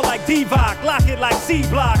walk tall like Divock, lock it like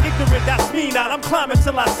C-Block. Ignorant, that's me not, I'm climbing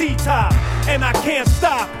till I see top. And I can't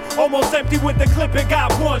stop, almost empty with the clip and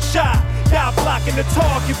got one shot. Y'all blocking the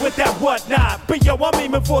target with that whatnot. But yo, I'm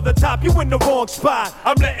aiming for the top, you in the wrong spot.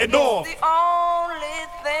 I'm letting off. The only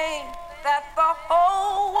thing that the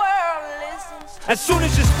whole world listens to. As soon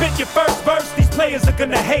as you spit your first verse, these players are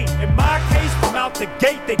gonna hate. In my case, from out the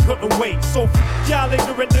gate, they couldn't wait. So y'all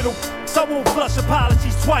ignorant little I won't flush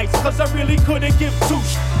apologies twice, cause I really couldn't give two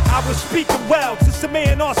I was speaking well, since a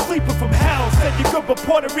man all sleeping from hell said you good but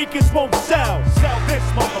Puerto Ricans won't sell. Sell this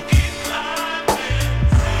motherfucker.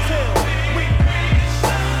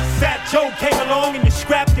 Fat Joe came along and you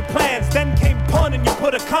scrapped your plans. Then came Pun and you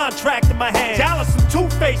put a contract in my hand. Y'all are some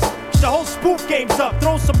two-faced. The whole spoof game's up.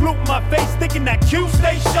 Throw some loot in my face, thinking that Q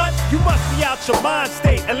stay shut. You must be out your mind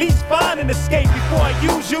state. At least find an escape before I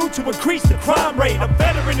use you to increase the crime rate. A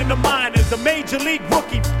veteran in the minors, a major league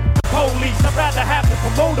rookie. Police, I'd rather have the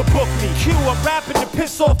promoter book me. Q, I'm rapping to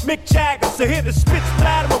piss off Mick Jagger. So here to spit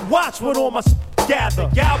splatter and watch what all my gather.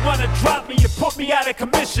 Y'all wanna drop me and put me out of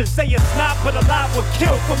commission. Say it's not, but a lot were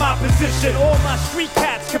killed for my position. All my street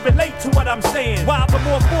cats can relate to what I'm saying, while the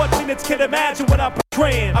more fortunates can imagine what I'm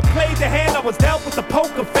portraying. I played the hand I was dealt with a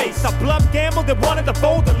poker face. I bluff gambled and wanted to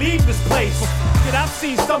fold to leave this place. Yet I've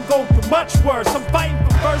seen some go through much worse. I'm fighting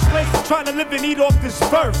for first place and trying to live and eat off this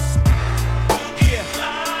verse. Yeah.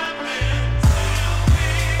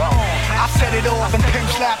 I set it off and pimp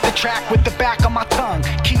slap the track with the back of my tongue.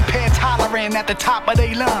 Keep heads hollering at the top of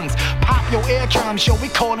their lungs. Pop your eardrums, yo, we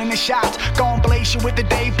calling the shots. Gon' blaze you with the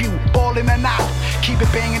debut, ballin' or not. Keep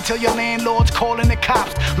it banging till your landlord's calling the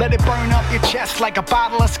cops. Let it burn up your chest like a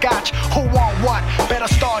bottle of scotch. Who want what? Better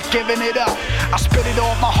start giving it up. I spit it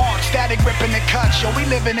off my heart, static ripping the cuts. Yo, we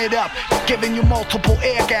living it up, giving you multiple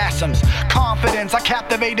orgasms. Confidence, I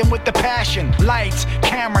captivate them with the passion. Lights,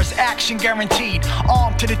 cameras, action guaranteed.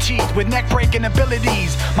 Armed to the teeth with neck-breaking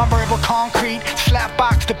abilities. My verbal concrete, slap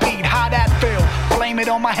box the beat. How that feel? Blame it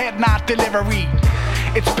on my head, not delivery.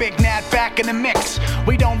 It's Big Nat back in the mix.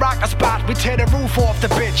 We don't rock a spot, we tear the roof off the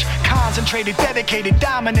bitch. Concentrated, dedicated,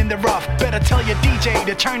 diamond in the rough. Better tell your DJ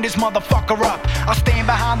to turn this motherfucker up. I stand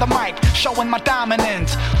behind the mic, showing my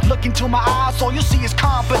dominance. Look into my eyes, all you see is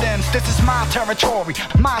confidence. This is my territory,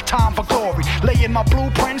 my time for glory. Laying my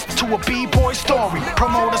blueprints to a B-boy story.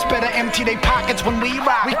 Promoters better empty their pockets when we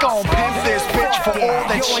rock. We gon' pimp this bitch for all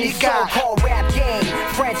that she got. So-called rap game,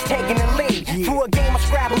 Fred's taking the lead. Through a game of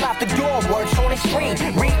Scrabble out the door, words on the screen.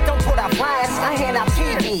 Read, don't put out flyers, I hand out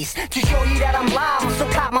TVs to show you that I'm live, so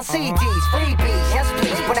cop my CDs. Freebies, yes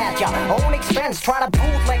please, but at your own expense. Try to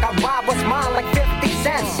boot like I rob what's mine like 50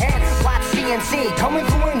 cents. Hence, watch CNC, coming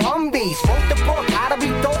through in Humvees. Wrote the book, how to be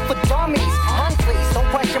dope for dummies. Hunt please, don't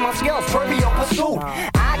question my skills, trivial pursuit.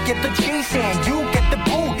 I get the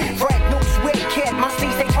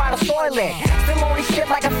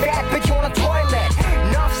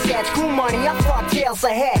miles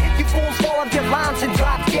ahead. You fools fall off your lines and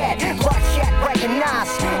drop dead. Bloodshed, recognize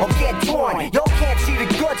or get torn. Y'all can't see the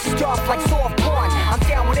good stuff like soft porn. I'm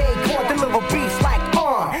down with Acorn, deliver beats like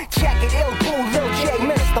check it, ill cool, Lil J,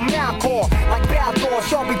 Mr. Malcolm. Like Baldoors,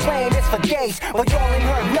 y'all be playing this for days. But y'all ain't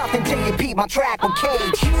heard nothing till you beat my track with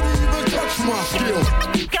Cage. You didn't even touch my skill.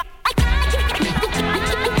 Goddamn, you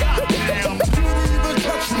didn't even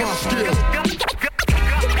touch my skill. You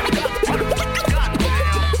didn't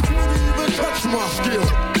even touch my skill.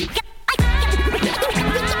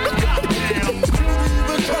 Goddamn, you didn't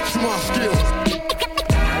even touch my skill.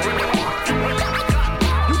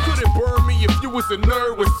 You couldn't burn me if you was a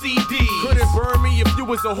nerd with CD. Couldn't burn me if you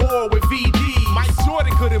was a whore with VD. Mike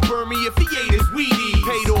Jordan couldn't burn me if he ate his Wheaties.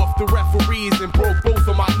 Paid off the referees and broke both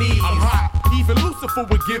of my knees. I'm hot. Even Lucifer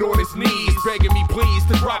would get on his knees, begging me please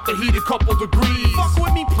to drop the heat a couple degrees. Fuck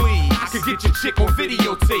with me please. I could get your chick on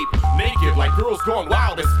videotape, naked like girls gone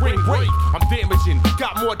wild at spring break. I'm damaging,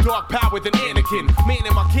 got more dark power than Anakin. Man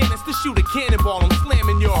in my cannons to shoot a cannonball, I'm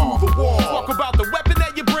slamming y'all through the wall. Talk about the weapon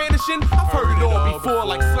that you're brandishing. I've heard it all before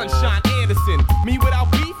like Sunshine Anderson. Me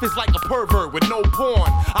without beef is like a pervert with no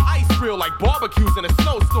porn. I ice grill like barbecues in a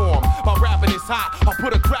snowstorm. My rapping is hot, I'll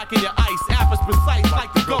put a crack in your ice. Apples precise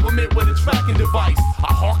like the government with a tracking device.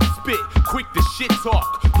 I hawk spit, quick to shit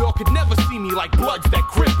talk. Y'all could never see me like bloods that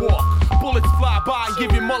crip walk. Bullets fly by and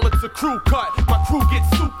give your mullets a crew cut. My crew gets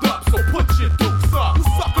souped up, so put your dukes up. You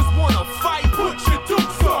suckers wanna fight? Put your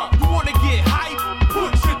dukes up. You wanna get hype?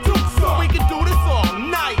 Put your dukes up. We can do this all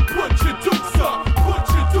night. Put your dukes up. Put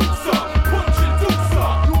your dukes up. Put your dukes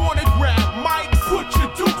up. You wanna grab mics? Put your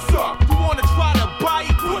dukes up. You wanna try to bite?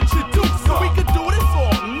 Put your dukes up. We can do this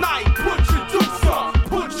all night. Put your dukes up.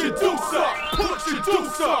 Put your dukes up. Put your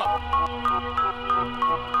dukes up.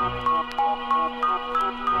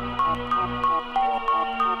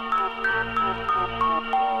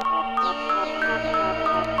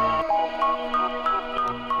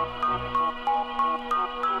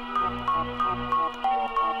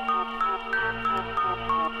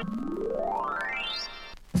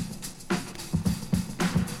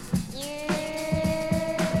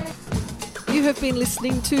 You have been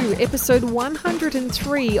listening to episode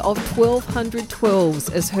 103 of 1200twelves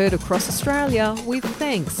as heard across Australia with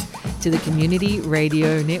thanks to the Community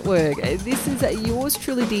Radio Network. This is yours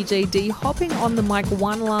truly, DJ D, hopping on the mic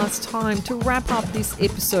one last time to wrap up this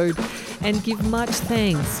episode and give much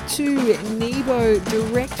thanks to Nyboe,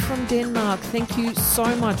 direct from Denmark. Thank you so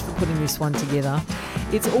much for putting this one together.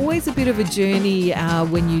 It's always a bit of a journey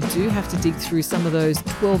when you do have to dig through some of those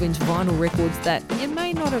 12-inch vinyl records that you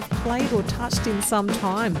may not have played or touched in some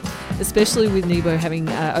time, especially with Nyboe having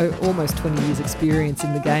almost 20 years experience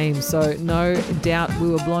in the game. So no doubt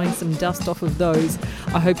we were blowing some dust off of those.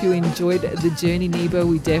 I hope you enjoyed the journey, Nyboe.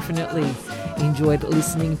 We definitely enjoyed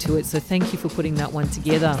listening to it, so thank you for putting that one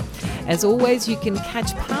together. As always, you can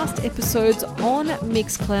catch past episodes on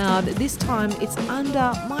Mixcloud. This time it's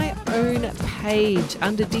under my own page,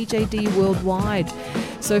 under DJ D Worldwide.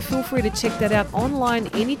 So feel free to check that out online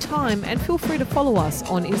anytime, and feel free to follow us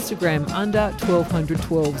on Instagram under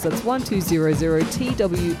 1200twelves. That's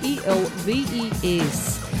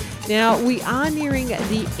 1200TWELVES. Now, we are nearing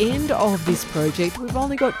the end of this project. We've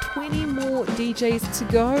only got 20 more DJs to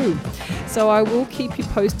go. So I will keep you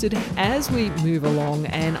posted as we move along,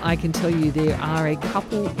 and I can tell you there are a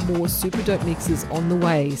couple more super dope mixes on the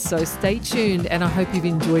way. So stay tuned, and I hope you've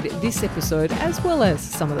enjoyed this episode as well as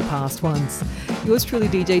some of the past ones. Yours truly,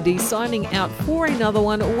 DJ D, signing out for another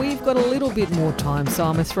one. We've got a little bit more time, so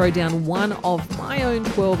I'm going to throw down one of my own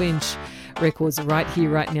 12-inch records right here,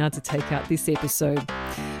 right now to take out this episode.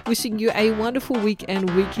 Wishing you a wonderful week and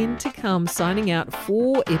weekend to come. Signing out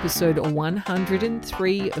for episode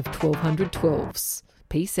 103 of 1200twelves.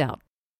 Peace out.